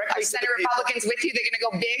directly to the people. Are Senate Republicans with you? They're going to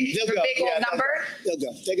go big? They'll go. Big old number? They'll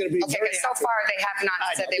go. They're going to be okay, but so far they have not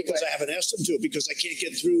said they would. Because I haven't asked them to, because I can't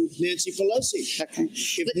get through Nancy Pelosi. Okay.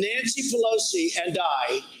 If Nancy Pelosi and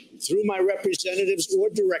I, through my representatives or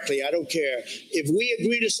directly, I don't care. If we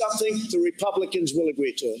agree to something, the Republicans will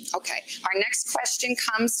agree to it. Okay. Our next question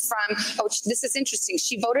comes from, this is interesting.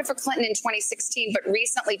 She voted for Clinton in 2016, but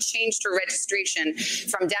recently changed her registration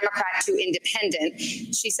from Democrat to Independent.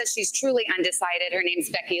 She says she's truly undecided. Her name's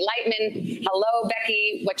Becky Lightman. Hello,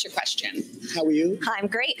 Becky. What's your question? How are you? I'm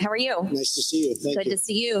great. How are you? Nice to see you. Thank you. Good to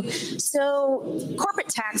see you. So corporate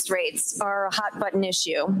tax rates are a hot button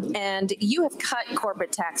issue, and you have cut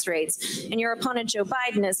corporate tax rates, and your opponent Joe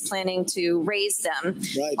Biden is planning to raise them.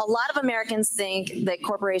 Right. A lot of Americans think that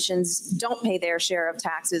corporations don't pay their share of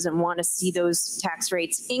taxes and want to see those tax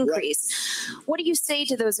rates increase. Right. What do you say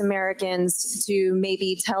to those Americans to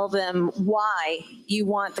maybe tell them why you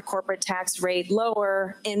want the corporate tax rate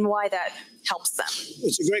lower and why that helps them?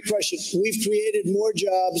 It's a great question. We've created more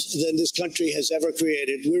jobs than this country has ever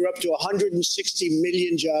created. We were up to 160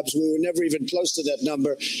 million jobs. We were never even close to that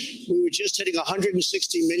number. We were just hitting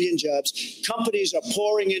 160 million jobs. Companies are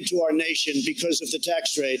pouring into our nation because of the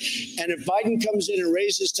tax rate. And if Biden comes in and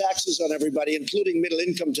raises taxes on everybody, including middle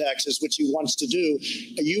income taxes, which he wants to do,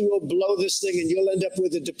 you will blow this thing and you'll end up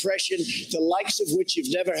with a depression, the likes of which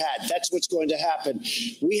you've never had. That's what's going to happen.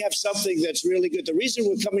 We have something that's really good. The reason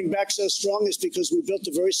we're coming back so strong is because we built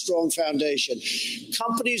a very strong foundation.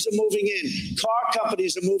 Companies are moving in. Car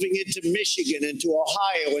companies are moving into Michigan, into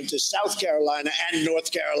Ohio, into South Carolina and North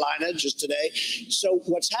Carolina just today. So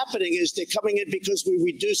what's happening is they're coming in because we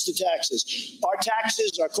reduced the taxes. Our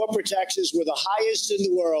taxes, our corporate taxes, were the highest in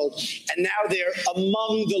the world, and now they're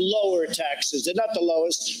among the lower taxes. They're not the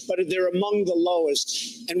lowest, but they're among the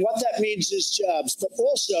lowest. And what that means is jobs. But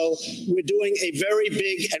also, we're doing a very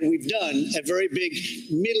big, and we've done a very big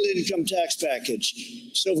middle-income tax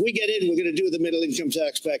package. So if we get in, we're going to do the middle income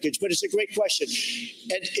tax package. But it's a great question.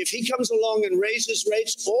 And if he comes along and raises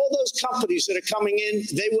rates, all those companies that are coming in,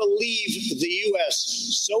 they will leave the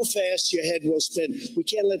U.S. so fast your head will spin. We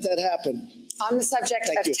can't let that happen. On the subject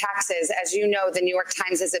of taxes, as you know, the New York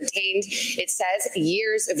Times has obtained, it says,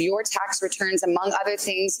 years of your tax returns. Among other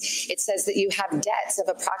things, it says that you have debts of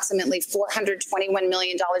approximately $421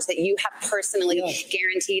 million that you have personally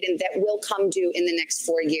guaranteed and that will come due in the next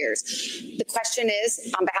 4 years. The question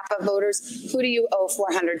is, on behalf of voters, who do you owe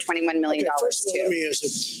 $421 million first of all, to? let me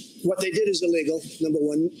answer. What they did is illegal, number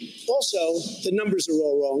one. Also, the numbers are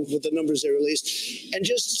all wrong with the numbers they released. And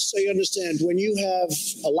just so you understand, when you have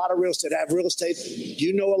a lot of real estate, I have real estate,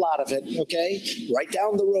 you know a lot of it, okay? Right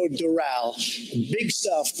down the road, Doral, big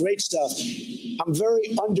stuff, great stuff. I'm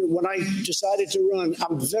very when I decided to run,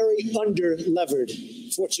 I'm very under-levered,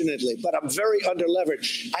 fortunately, but I'm very under-levered.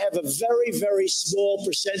 I have a very, very small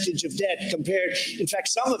percentage of debt compared, in fact,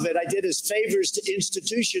 some of it I did as favors to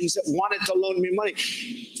institutions that wanted to loan me money.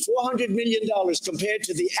 $400 million compared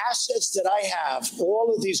to the assets that I have,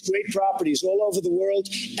 all of these great properties all over the world,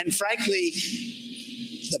 and frankly,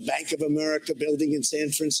 the Bank of America building in San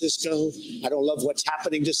Francisco. I don't love what's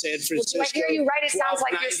happening to San Francisco. Well, do I hear you right? It sounds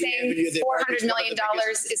like you're saying $400 million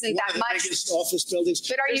isn't that much. Biggest office buildings.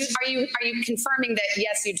 But are you confirming that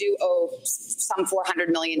yes, you do owe some $400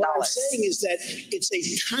 million? What I'm saying is that it's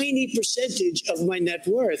a tiny percentage of my net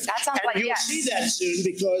worth. That sounds like you'll see that soon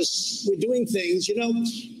because we're doing things. You know,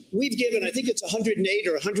 we've given, I think it's 108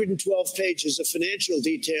 or 112 pages of financial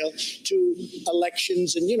detail to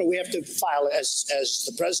elections, and you know we have to file as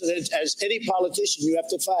the president, as any politician, you have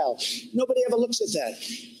to file. Nobody ever looks at that.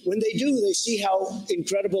 When they do, they see how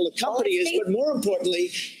incredible the company is, but more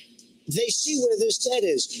importantly, they see where this debt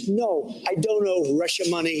is. No, I don't owe Russia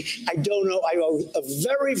money. I don't owe. I owe a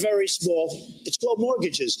very, very small. It's called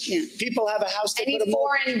mortgages. Yeah. People have a house. Any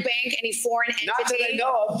foreign bank, any foreign entity? Not that I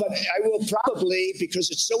know of, but I will probably,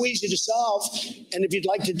 because it's so easy to solve. And if you'd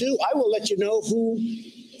like to do, I will let you know who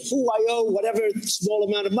who I owe whatever small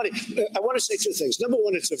amount of money. I want to say two things. Number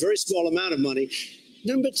one, it's a very small amount of money.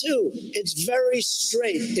 Number two, it's very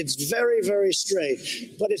straight. It's very, very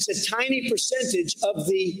straight. But it's a tiny percentage of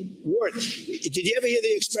the worth. Did you ever hear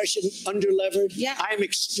the expression underlevered? Yeah. I'm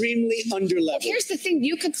extremely underlevered. Well, here's the thing.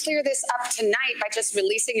 You could clear this up tonight by just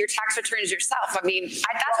releasing your tax returns yourself. I mean, that's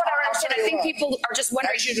what I understand. I think people are just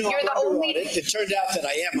wondering. As you know, you're the only. It turned out that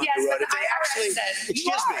I am Yes, underwritten. but the IRS says you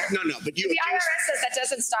are. No, but you The accused IRS says that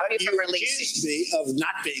doesn't stop you from releasing. accused me of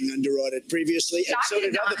not being under audit previously, and so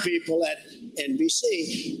did other people at NBC,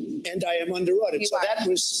 and I am under audit. So that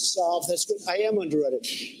was solved. That's good. I am under audit.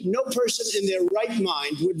 No person in their right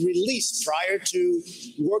mind would release prior to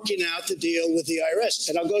working out the deal with the IRS.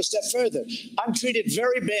 And I'll go a step further. I'm treated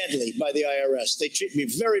very badly by the IRS. They treat me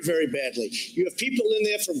very, very badly. You have people in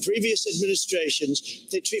there from previous administrations.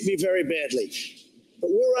 They treat me very badly.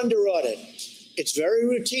 But we're under audit. It's very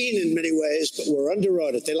routine in many ways, but we're under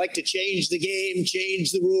audit. They like to change the game,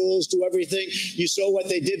 change the rules, do everything. You saw what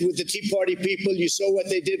they did with the Tea Party people. You saw what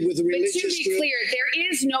they did with the religious But to be group. clear, there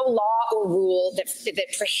is no law or rule that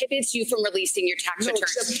prohibits you from releasing your tax returns.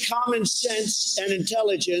 Except common sense and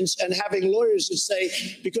intelligence and having lawyers that say,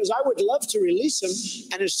 because I would love to release them,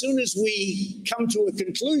 and as soon as we come to a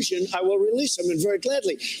conclusion, I will release them, and very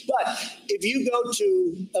gladly. But if you go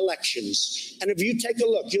to elections, and if you take a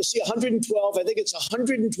look, you'll see 112, I think it's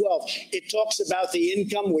 112. It talks about the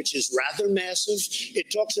income, which is rather massive.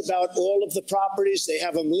 It talks about all of the properties. They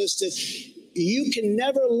have them listed. You can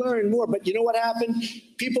never learn more. But you know what happened?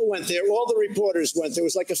 People went there. All the reporters went. There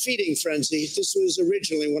was like a feeding frenzy. This was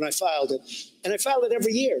originally when I filed it. And I filed it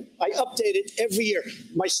every year. I update it every year.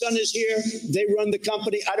 My son is here. They run the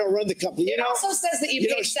company. I don't run the company. It also says that you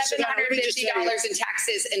paid $750 in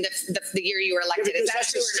taxes in the year you were elected. Is that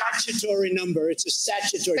that's true a statutory number. It's a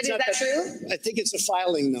statutory. But is that true? I think it's a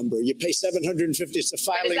filing number. You pay $750. It's a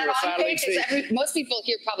filing or filing fee. Most people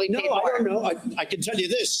here probably paid No, more. I don't know. I can tell you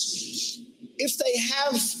this. If they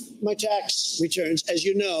have my tax returns, as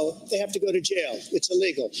you know, they have to go to jail. It's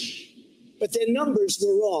illegal. But their numbers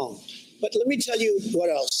were wrong. But let me tell you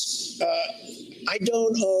what else. I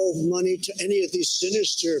don't owe money to any of these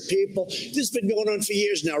sinister people. This has been going on for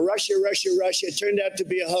years now. Russia. It turned out to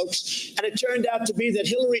be a hoax. And it turned out to be that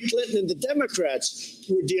Hillary Clinton and the Democrats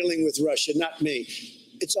were dealing with Russia, not me.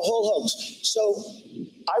 It's a whole hoax. So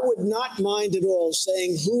I would not mind at all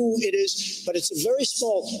saying who it is, but it's a very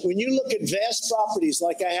small. When you look at vast properties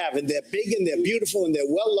like I have, and they're big and they're beautiful and they're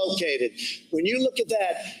well located, when you look at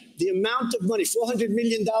that, the amount of money, $400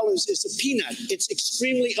 million, is a peanut. It's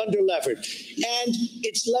extremely underlevered. And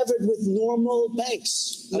it's levered with normal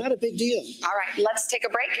banks. Not a big deal. All right, let's take a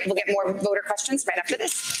break. We'll get more voter questions right after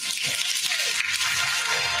this.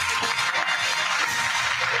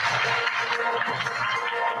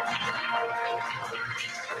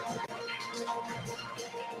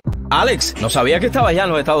 Alex, no sabía que estabas ya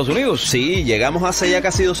en los Estados Unidos. Sí, llegamos hace ya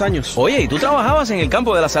casi 2 años. Oye, y tú trabajabas en el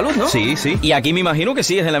campo de la salud, ¿no? Sí. Y aquí me imagino que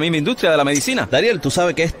sigues en la misma industria de la medicina. Daniel, ¿tú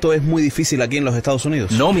sabes que esto es muy difícil aquí en los Estados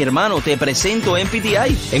Unidos? No, mi hermano, te presento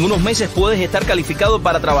MPTI. En unos meses puedes estar calificado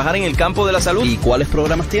para trabajar en el campo de la salud. ¿Y cuáles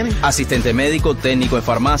programas tienen? Asistente médico, técnico en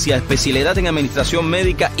farmacia, especialidad en administración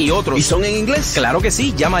médica y otros. ¿Y son en inglés? Claro que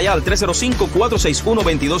sí. Llama ya al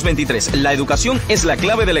 305-461-2223. La educación es la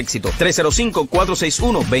clave del éxito.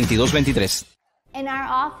 305-461-2223. In our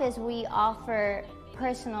office, we offer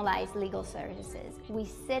personalized legal services. We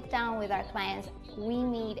sit down with our clients. We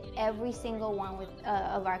meet every single one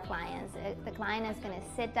of our clients. The client is going to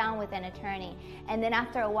sit down with an attorney. And then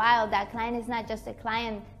after a while, that client is not just a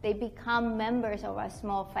client, they become members of our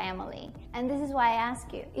small family. And this is why I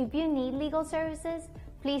ask you, if you need legal services,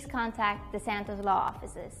 please contact the Santos Law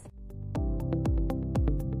Offices.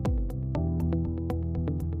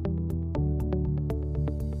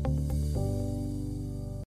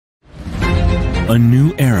 A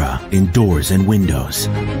new era in doors and windows.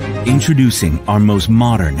 Introducing our most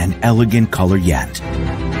modern and elegant color yet.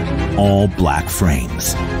 All black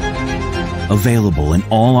frames. Available in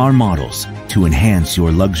all our models to enhance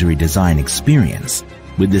your luxury design experience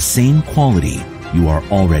with the same quality you are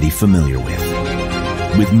already familiar with.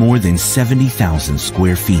 With more than 70,000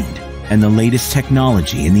 square feet and the latest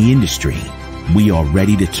technology in the industry, we are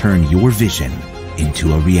ready to turn your vision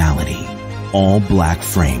into a reality. All black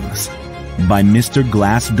frames. By Mr.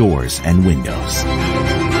 Glass Doors and Windows.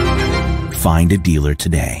 Find a dealer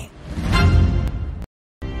today.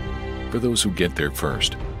 For those who get there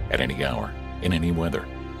first, at any hour, in any weather.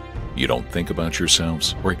 You don't think about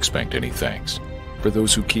yourselves or expect any thanks. For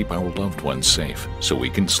those who keep our loved ones safe so we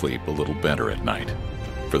can sleep a little better at night.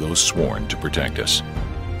 For those sworn to protect us.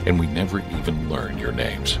 And we never even learn your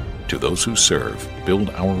names. To those who serve,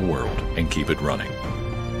 build our world, and keep it running,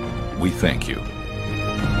 we thank you.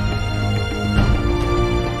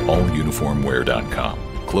 AllUniformWear.com,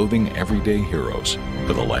 clothing everyday heroes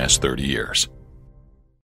for the last 30 years.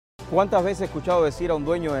 ¿Cuántas veces he escuchado decir a un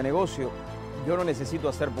dueño de negocio, yo no necesito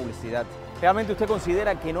hacer publicidad? ¿Realmente usted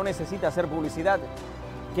considera que no necesita hacer publicidad?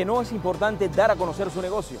 ¿Que no es importante dar a conocer su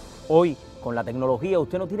negocio? Hoy, con la tecnología,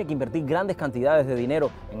 usted no tiene que invertir grandes cantidades de dinero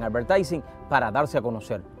en advertising para darse a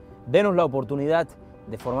conocer. Denos la oportunidad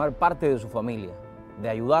de formar parte de su familia, de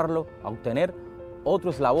ayudarlo a obtener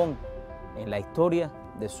otro eslabón en la historia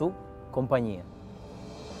de su compañía.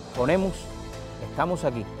 Ponemos, estamos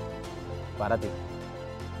aquí para ti.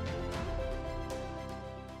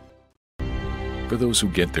 For those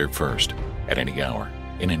who get there first, at any hour,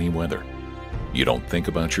 in any weather. You don't think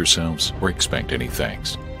about yourselves or expect any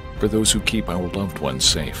thanks. For those who keep our loved ones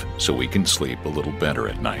safe so we can sleep a little better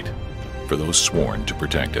at night. For those sworn to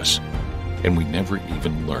protect us. And we never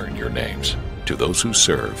even learn your names. To those who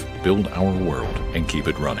serve, build our world, and keep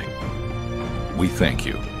it running, we thank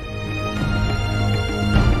you.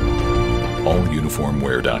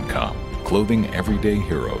 AllUniformWear.com, clothing everyday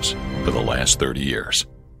heroes for the last 30 years.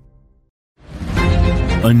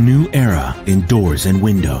 A new era in doors and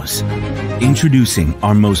windows. Introducing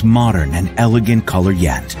our most modern and elegant color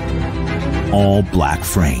yet. All black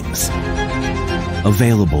frames.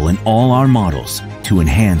 Available in all our models to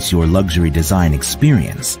enhance your luxury design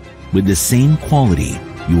experience with the same quality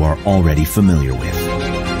you are already familiar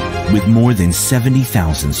with. With more than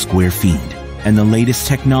 70,000 square feet and the latest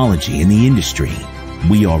technology in the industry,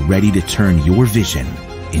 we are ready to turn your vision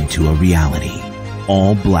into a reality.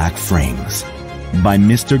 All black frames by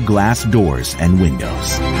Mr. Glass Doors and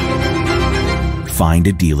Windows. Find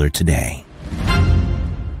a dealer today.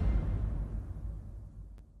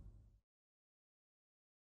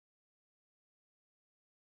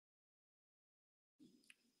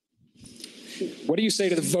 What do you say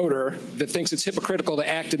to the voter that thinks it's hypocritical to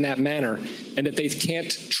act in that manner and that they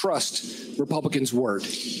can't trust Republicans' word?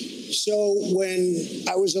 So when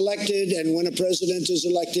I was elected and when a president is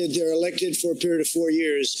elected, they're elected for a period of 4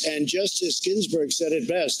 years. And Justice Ginsburg said it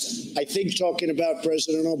best, I think talking about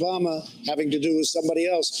President Obama having to do with somebody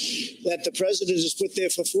else, that the president is put there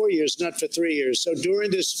for 4 years, not for 3 years. So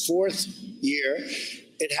during this fourth year,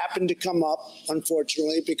 it happened to come up,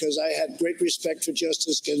 unfortunately, because I had great respect for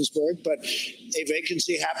Justice Ginsburg, but a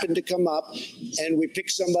vacancy happened to come up, and we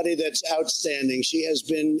picked somebody that's outstanding. She has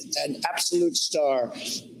been an absolute star,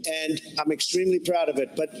 and I'm extremely proud of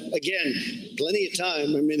it. But again, plenty of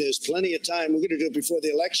time. I mean, there's plenty of time. We're going to do it before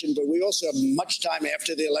the election, but we also have much time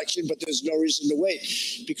after the election, but there's no reason to wait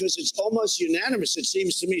because it's almost unanimous, it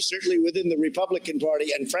seems to me, certainly within the Republican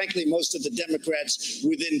Party, and frankly, most of the Democrats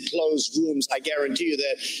within closed rooms. I guarantee you that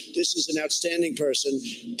this is an outstanding person,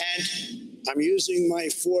 and I'm using my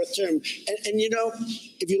fourth term. And you know,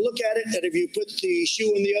 if you look at it, and if you put the shoe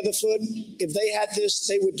on the other foot, if they had this,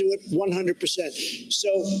 they would do it 100%.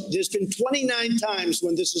 So there's been 29 times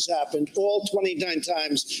when this has happened. All 29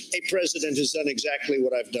 times, a president has done exactly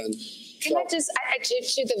what I've done. Can I just,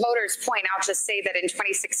 to the voters' point, I'll just say that in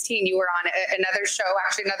 2016, you were on another show,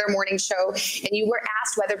 actually another morning show, and you were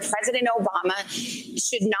asked whether President Obama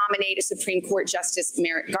should nominate a Supreme Court Justice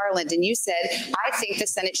Merrick Garland. And you said, I think the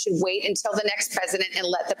Senate should wait until the next president and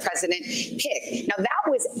let the president pick. Now, that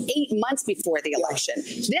was 8 months before the election.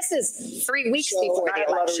 This is 3 weeks before the election. I have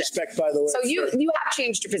a lot of respect, by the way. So you have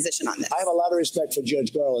changed your position on this. I have a lot of respect for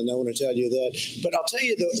Judge Garland. I want to tell you that. But I'll tell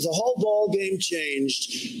you, the whole ball game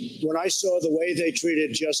changed when I saw the way they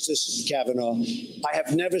treated Justice Kavanaugh. I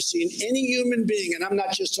have never seen any human being, and I'm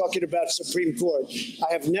not just talking about Supreme Court,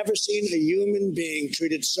 I have never seen a human being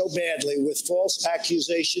treated so badly with false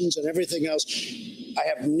accusations and everything else. I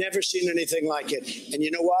have never seen anything like it. And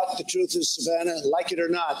you know what? The truth is, Savannah, like it or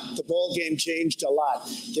not, the ball game changed a lot.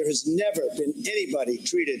 There has never been anybody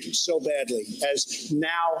treated so badly as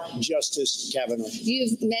now Justice Kavanaugh.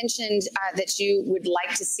 You've mentioned that you would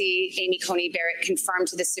like to see Amy Coney Barrett confirmed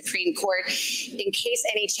to the Supreme Court in case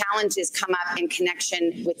any challenges come up in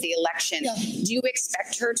connection with the election. Yeah. Do you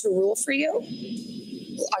expect her to rule for you?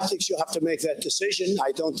 I think she'll have to make that decision.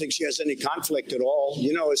 I don't think she has any conflict at all.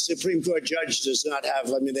 You know, a Supreme Court judge does not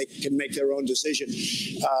have, I mean, they can make their own decision.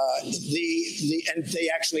 And they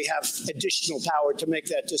actually have additional power to make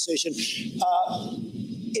that decision.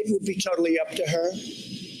 It would be totally up to her.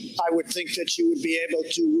 I would think that she would be able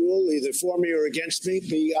to rule either for me or against me.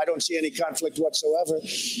 I don't see any conflict whatsoever.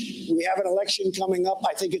 We have an election coming up.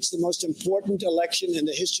 I think it's the most important election in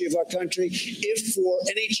the history of our country. If for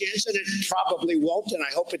any chance, and it probably won't, and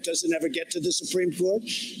I hope it doesn't ever get to the Supreme Court,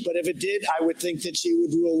 but if it did, I would think that she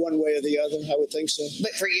would rule one way or the other. I would think so.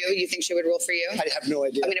 But for you think she would rule for you? I have no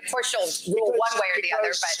idea. I mean, of course she'll rule one way or the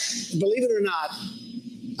other, but believe it or not,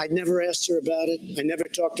 I never asked her about it. I never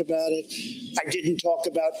talked about it. I didn't talk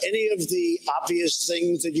about any of the obvious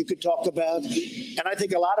things that you could talk about. And I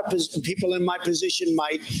think a lot of people in my position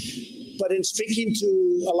might. But in speaking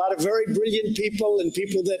to a lot of very brilliant people and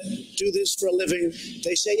people that do this for a living,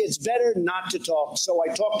 they say it's better not to talk. So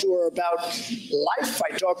I talked to her about life.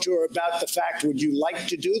 I talked to her about the fact, would you like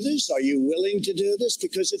to do this? Are you willing to do this?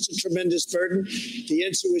 Because it's a tremendous burden. The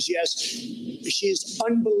answer was yes. She's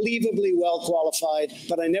unbelievably well qualified,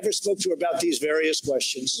 but I never spoke to her about these various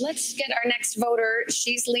questions. Let's get our next voter.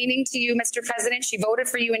 She's leaning to you, Mr. President. She voted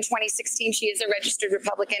for you in 2016. She is a registered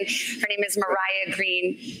Republican. Her name is Mariah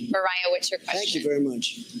Green. Mariah, what's your question? Thank you very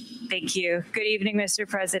much. Thank you. Good evening, Mr.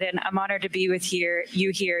 President. I'm honored to be with you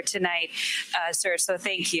here tonight, sir, so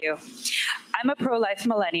thank you. I'm a pro-life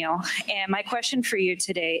millennial, and my question for you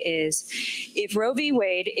today is, if Roe v.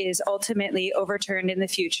 Wade is ultimately overturned in the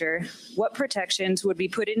future, what protections would be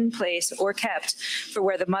put in place or kept for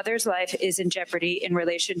where the mother's life is in jeopardy in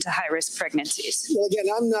relation to high-risk pregnancies? Well, again,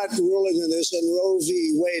 I'm not ruling on this, and Roe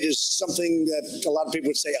v. Wade is something that a lot of people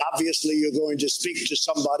would say, obviously, you're going to speak to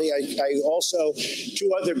somebody. I also,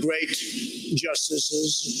 two other great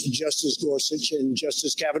justices, Justice Gorsuch and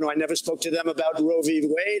Justice Kavanaugh, I never spoke to them about Roe v.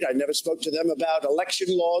 Wade. I never spoke to them about election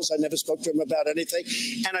laws. I never spoke to them about anything.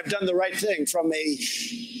 And I've done the right thing from a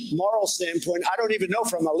moral standpoint. I don't even know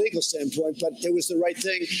from a legal standpoint, but it was the right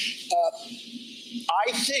thing.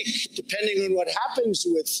 I think, depending on what happens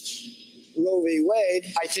with Roe v.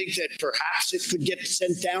 Wade, I think that perhaps it could get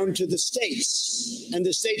sent down to the states, and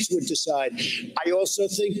the states would decide. I also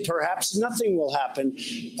think perhaps nothing will happen.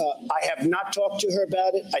 I have not talked to her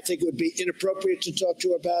about it. I think it would be inappropriate to talk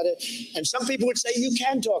to her about it. And some people would say you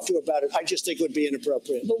can talk to her about it. I just think it would be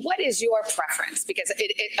inappropriate. But what is your preference? Because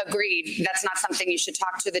it agreed, that's not something you should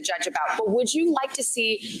talk to the judge about. But would you like to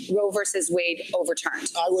see Roe versus Wade overturned?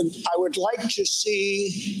 I would like to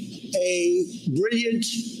see a brilliant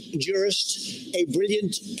jurist, a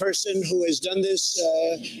brilliant person who has done this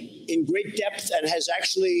in great depth and has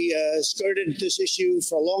actually skirted this issue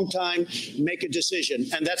for a long time, make a decision.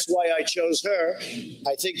 And that's why I chose her.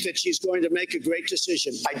 I think that she's going to make a great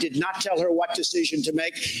decision. I did not tell her what decision to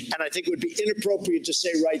make, and I think it would be inappropriate to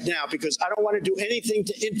say right now, because I don't want to do anything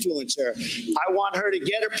to influence her. I want her to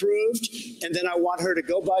get approved, and then I want her to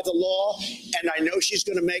go by the law, and I know she's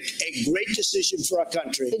going to make a great decision for our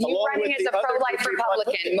country. But you running as a pro-life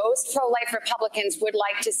Republican, most pro-life Republicans would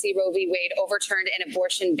like to see Roe v. Wade overturned and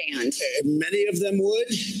abortion banned. Many of them would.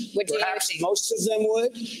 What do Perhaps you think? most of them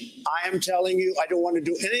would. I am telling you, I don't want to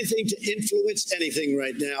do anything to influence anything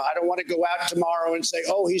right now. I don't want to go out tomorrow and say,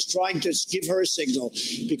 oh, he's trying to give her a signal,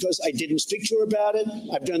 because I didn't speak to her about it.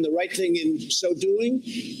 I've done the right thing in so doing.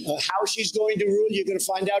 How she's going to rule, you're going to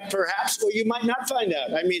find out perhaps, or you might not find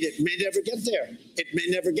out. I mean, it may never get there. It may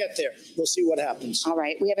never get there. We'll see what happens. All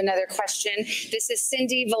right. We have another question. This is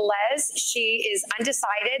Cindy Velez. She is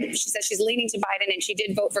undecided. She says she's leaning to Biden, and she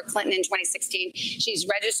did vote for Clinton in 2016. She's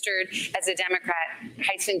registered as a Democrat.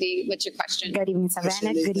 Hi, Cindy. What's your question? Good evening, Savannah.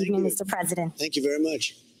 Cindy, Good evening, you. Mr. President. Thank you very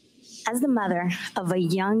much. As the mother of a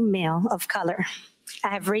young male of color, I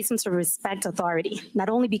have reason to respect authority, not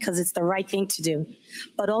only because it's the right thing to do,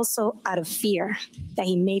 but also out of fear that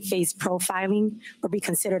he may face profiling or be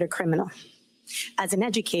considered a criminal. As an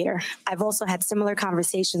educator, I've also had similar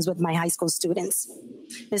conversations with my high school students.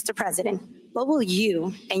 Mr. President, what will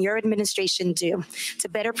you and your administration do to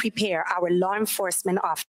better prepare our law enforcement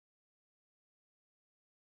officers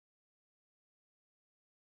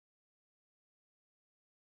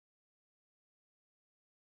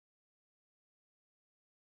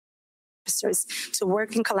to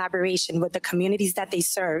work in collaboration with the communities that they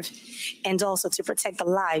serve, and also to protect the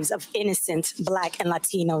lives of innocent Black and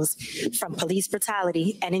Latinos from police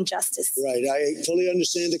brutality and injustice? Right. I fully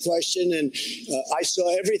understand the question, and I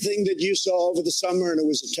saw everything that you saw over the summer, and it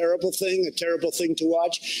was a terrible thing to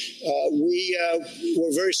watch. We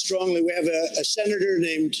were very strongly, we have a senator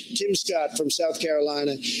named Tim Scott from South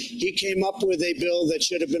Carolina. He came up with a bill that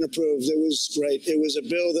should have been approved. It was great. It was a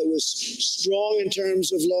bill that was strong in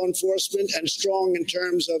terms of law enforcement and strong in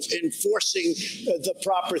terms of enforcing the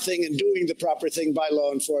proper thing and doing the proper thing by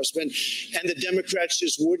law enforcement. And the Democrats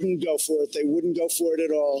just wouldn't go for it. They wouldn't go for it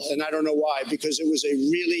at all. And I don't know why, because it was a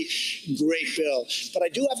really great bill. But I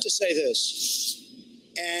do have to say this.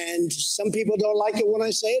 And some people don't like it when I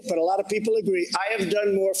say it, but a lot of people agree. I have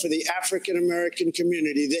done more for the African American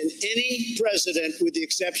community than any president, with the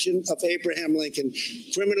exception of Abraham Lincoln.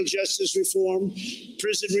 Criminal justice reform,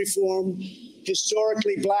 prison reform,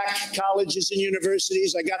 historically black colleges and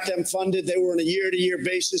universities. I got them funded. They were on a year-to-year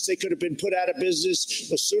basis. They could have been put out of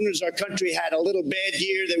business. As soon as our country had a little bad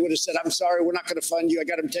year, they would have said, I'm sorry, we're not going to fund you. I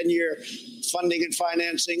got them 10-year funding and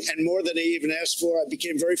financing, and more than they even asked for. I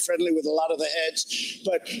became very friendly with a lot of the heads.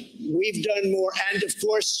 But we've done more. And, of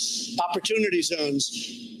course, opportunity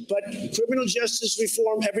zones. But criminal justice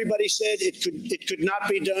reform, everybody said it could not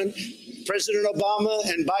be done. President Obama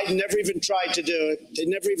and Biden never even tried to do it. They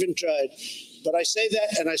never even tried. But I say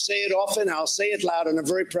that, and I say it often. I'll say it loud, and I'm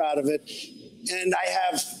very proud of it. And I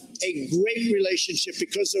have a great relationship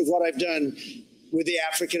because of what I've done with the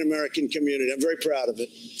African American community. I'm very proud of it.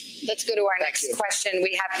 Let's go to our next question.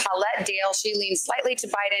 We have Paulette Dale. She leans slightly to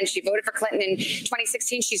Biden. She voted for Clinton in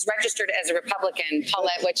 2016. She's registered as a Republican.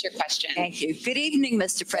 Paulette, what's your question? Thank you. Good evening,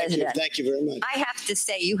 Mr. President. Thank you very much. I have to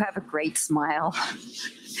say, you have a great smile.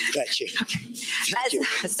 Thank you. Thank you.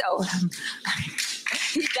 So,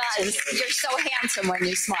 he does. You're so handsome when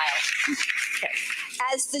you smile. Okay.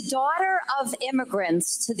 As the daughter of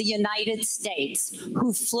immigrants to the United States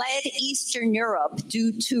who fled Eastern Europe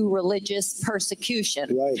due to religious persecution,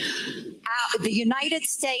 the United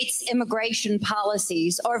States immigration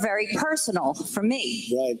policies are very personal for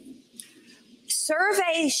me. Right.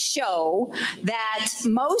 Surveys show that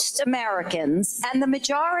most Americans and the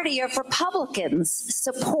majority of Republicans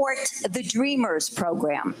support the Dreamers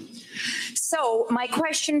program. So my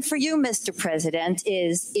question for you, Mr. President,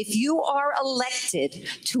 is if you are elected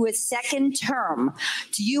to a second term,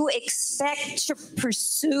 do you expect to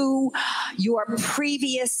pursue your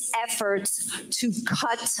previous efforts to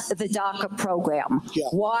cut the DACA program? Yeah.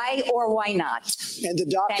 Why or why not? And the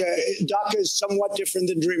DACA is somewhat different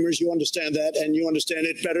than Dreamers. You understand that, and you understand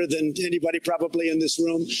it better than anybody probably in this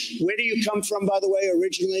room. Where do you come from, by the way,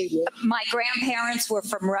 originally? My grandparents were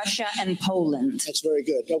from Russia and Poland. That's very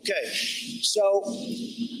good. Okay. So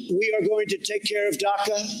we are going to take care of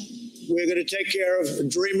DACA. We're going to take care of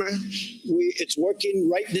Dreamer. It's working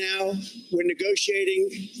right now. We're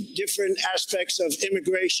negotiating different aspects of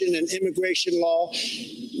immigration and immigration law.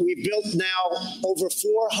 We've built now over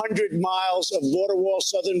 400 miles of border wall,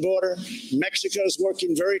 southern border. Mexico's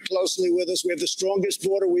working very closely with us. We have the strongest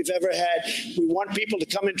border we've ever had. We want people to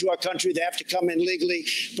come into our country. They have to come in legally.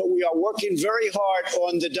 But we are working very hard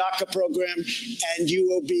on the DACA program, and you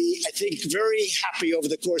will be, I think, very happy over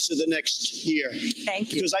the course of the next year. Thank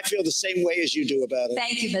you. Because I feel the same way as you do about it.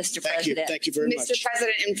 Thank you, Mr. President. Thank you very much. Mr.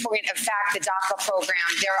 President, in point of fact, the DACA program,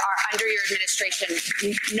 there are, under your administration,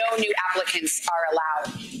 no new applicants are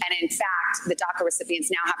allowed. And in fact, the DACA recipients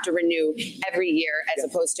now have to renew every year as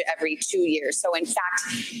opposed to every 2 years. So in fact,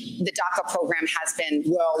 the DACA program has been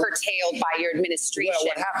curtailed by your administration. Well,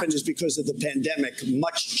 what happened is because of the pandemic,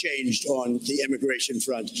 much changed on the immigration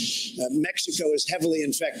front. Mexico is heavily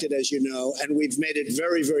infected, as you know, and we've made it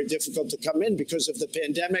very, very difficult to come in because of the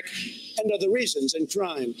pandemic and other reasons, and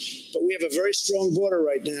crime. But we have a very strong border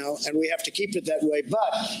right now, and we have to keep it that way.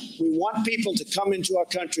 But we want people to come into our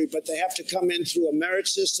country, but they have to come in through a merit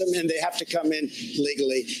system, and they have to come in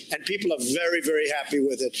legally. And people are very, very happy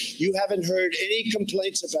with it. You haven't heard any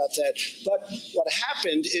complaints about that. But what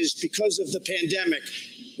happened is because of the pandemic,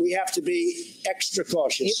 we have to be extra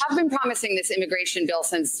cautious. You have been promising this immigration bill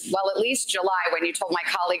since, well, at least July, when you told my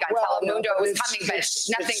colleague on Telemundo it was coming, but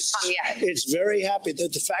nothing's come yet. It's very happy. The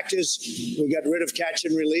fact is we got rid of catch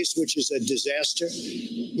and release, which is a disaster.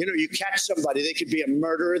 You know, you catch somebody, they could be a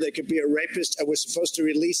murderer, they could be a rapist, and we're supposed to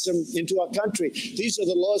release them into our country. These are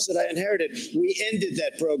the laws that I inherited. We ended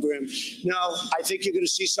that program. Now, I think you're going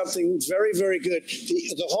to see something very, very good.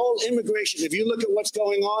 The whole immigration, if you look at what's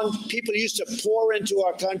going on, people used to pour into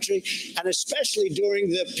our country, and especially during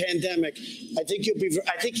the pandemic. I think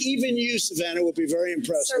even you, Savannah, will be very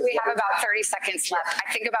impressed. Sir, we have about 30 seconds left.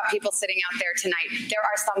 I think about people sitting out there tonight. There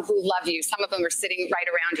are some who love you. Some of them are sitting right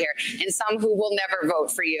around here, and some who will never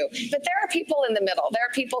vote for you. But there are people in the middle. There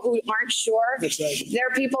are people who aren't sure. That's right. There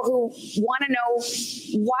are people who want to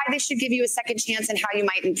know why they should give you a second chance and how you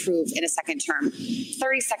might improve in a second term.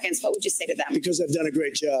 30 seconds. What would you say to them? Because I've done a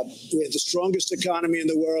great job. We have the strongest economy in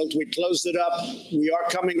the world. We closed it up. We are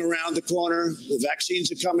coming around the corner. corner. The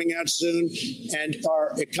vaccines are coming out soon, and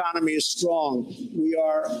our economy is strong. We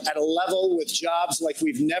are at a level with jobs like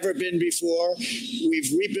we've never been before.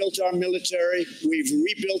 We've rebuilt our military. We've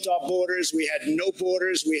rebuilt our borders. We had no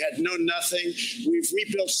borders. We had no nothing. We've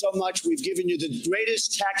rebuilt so much. We've given you the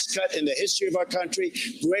greatest tax cut in the history of our country,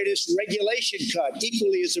 greatest regulation cut,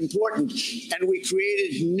 equally as important. And we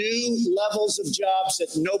created new levels of jobs that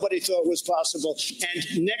nobody thought was possible.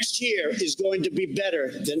 And next year is going to be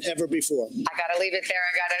better than ever before. I got to leave it there.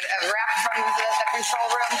 I got a wrap from the control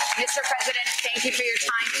room. Mr. President, thank you for your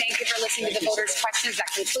time. Thank you for listening to the voters' questions. That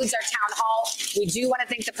concludes our town hall. We do want to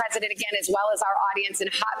thank the president again, as well as our audience in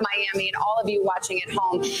hot Miami and all of you watching at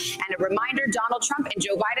home. And a reminder, Donald Trump and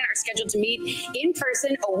Joe Biden are scheduled to meet in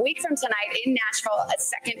person a week from tonight in Nashville, a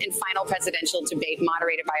second and final presidential debate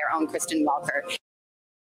moderated by our own Kristen Welker.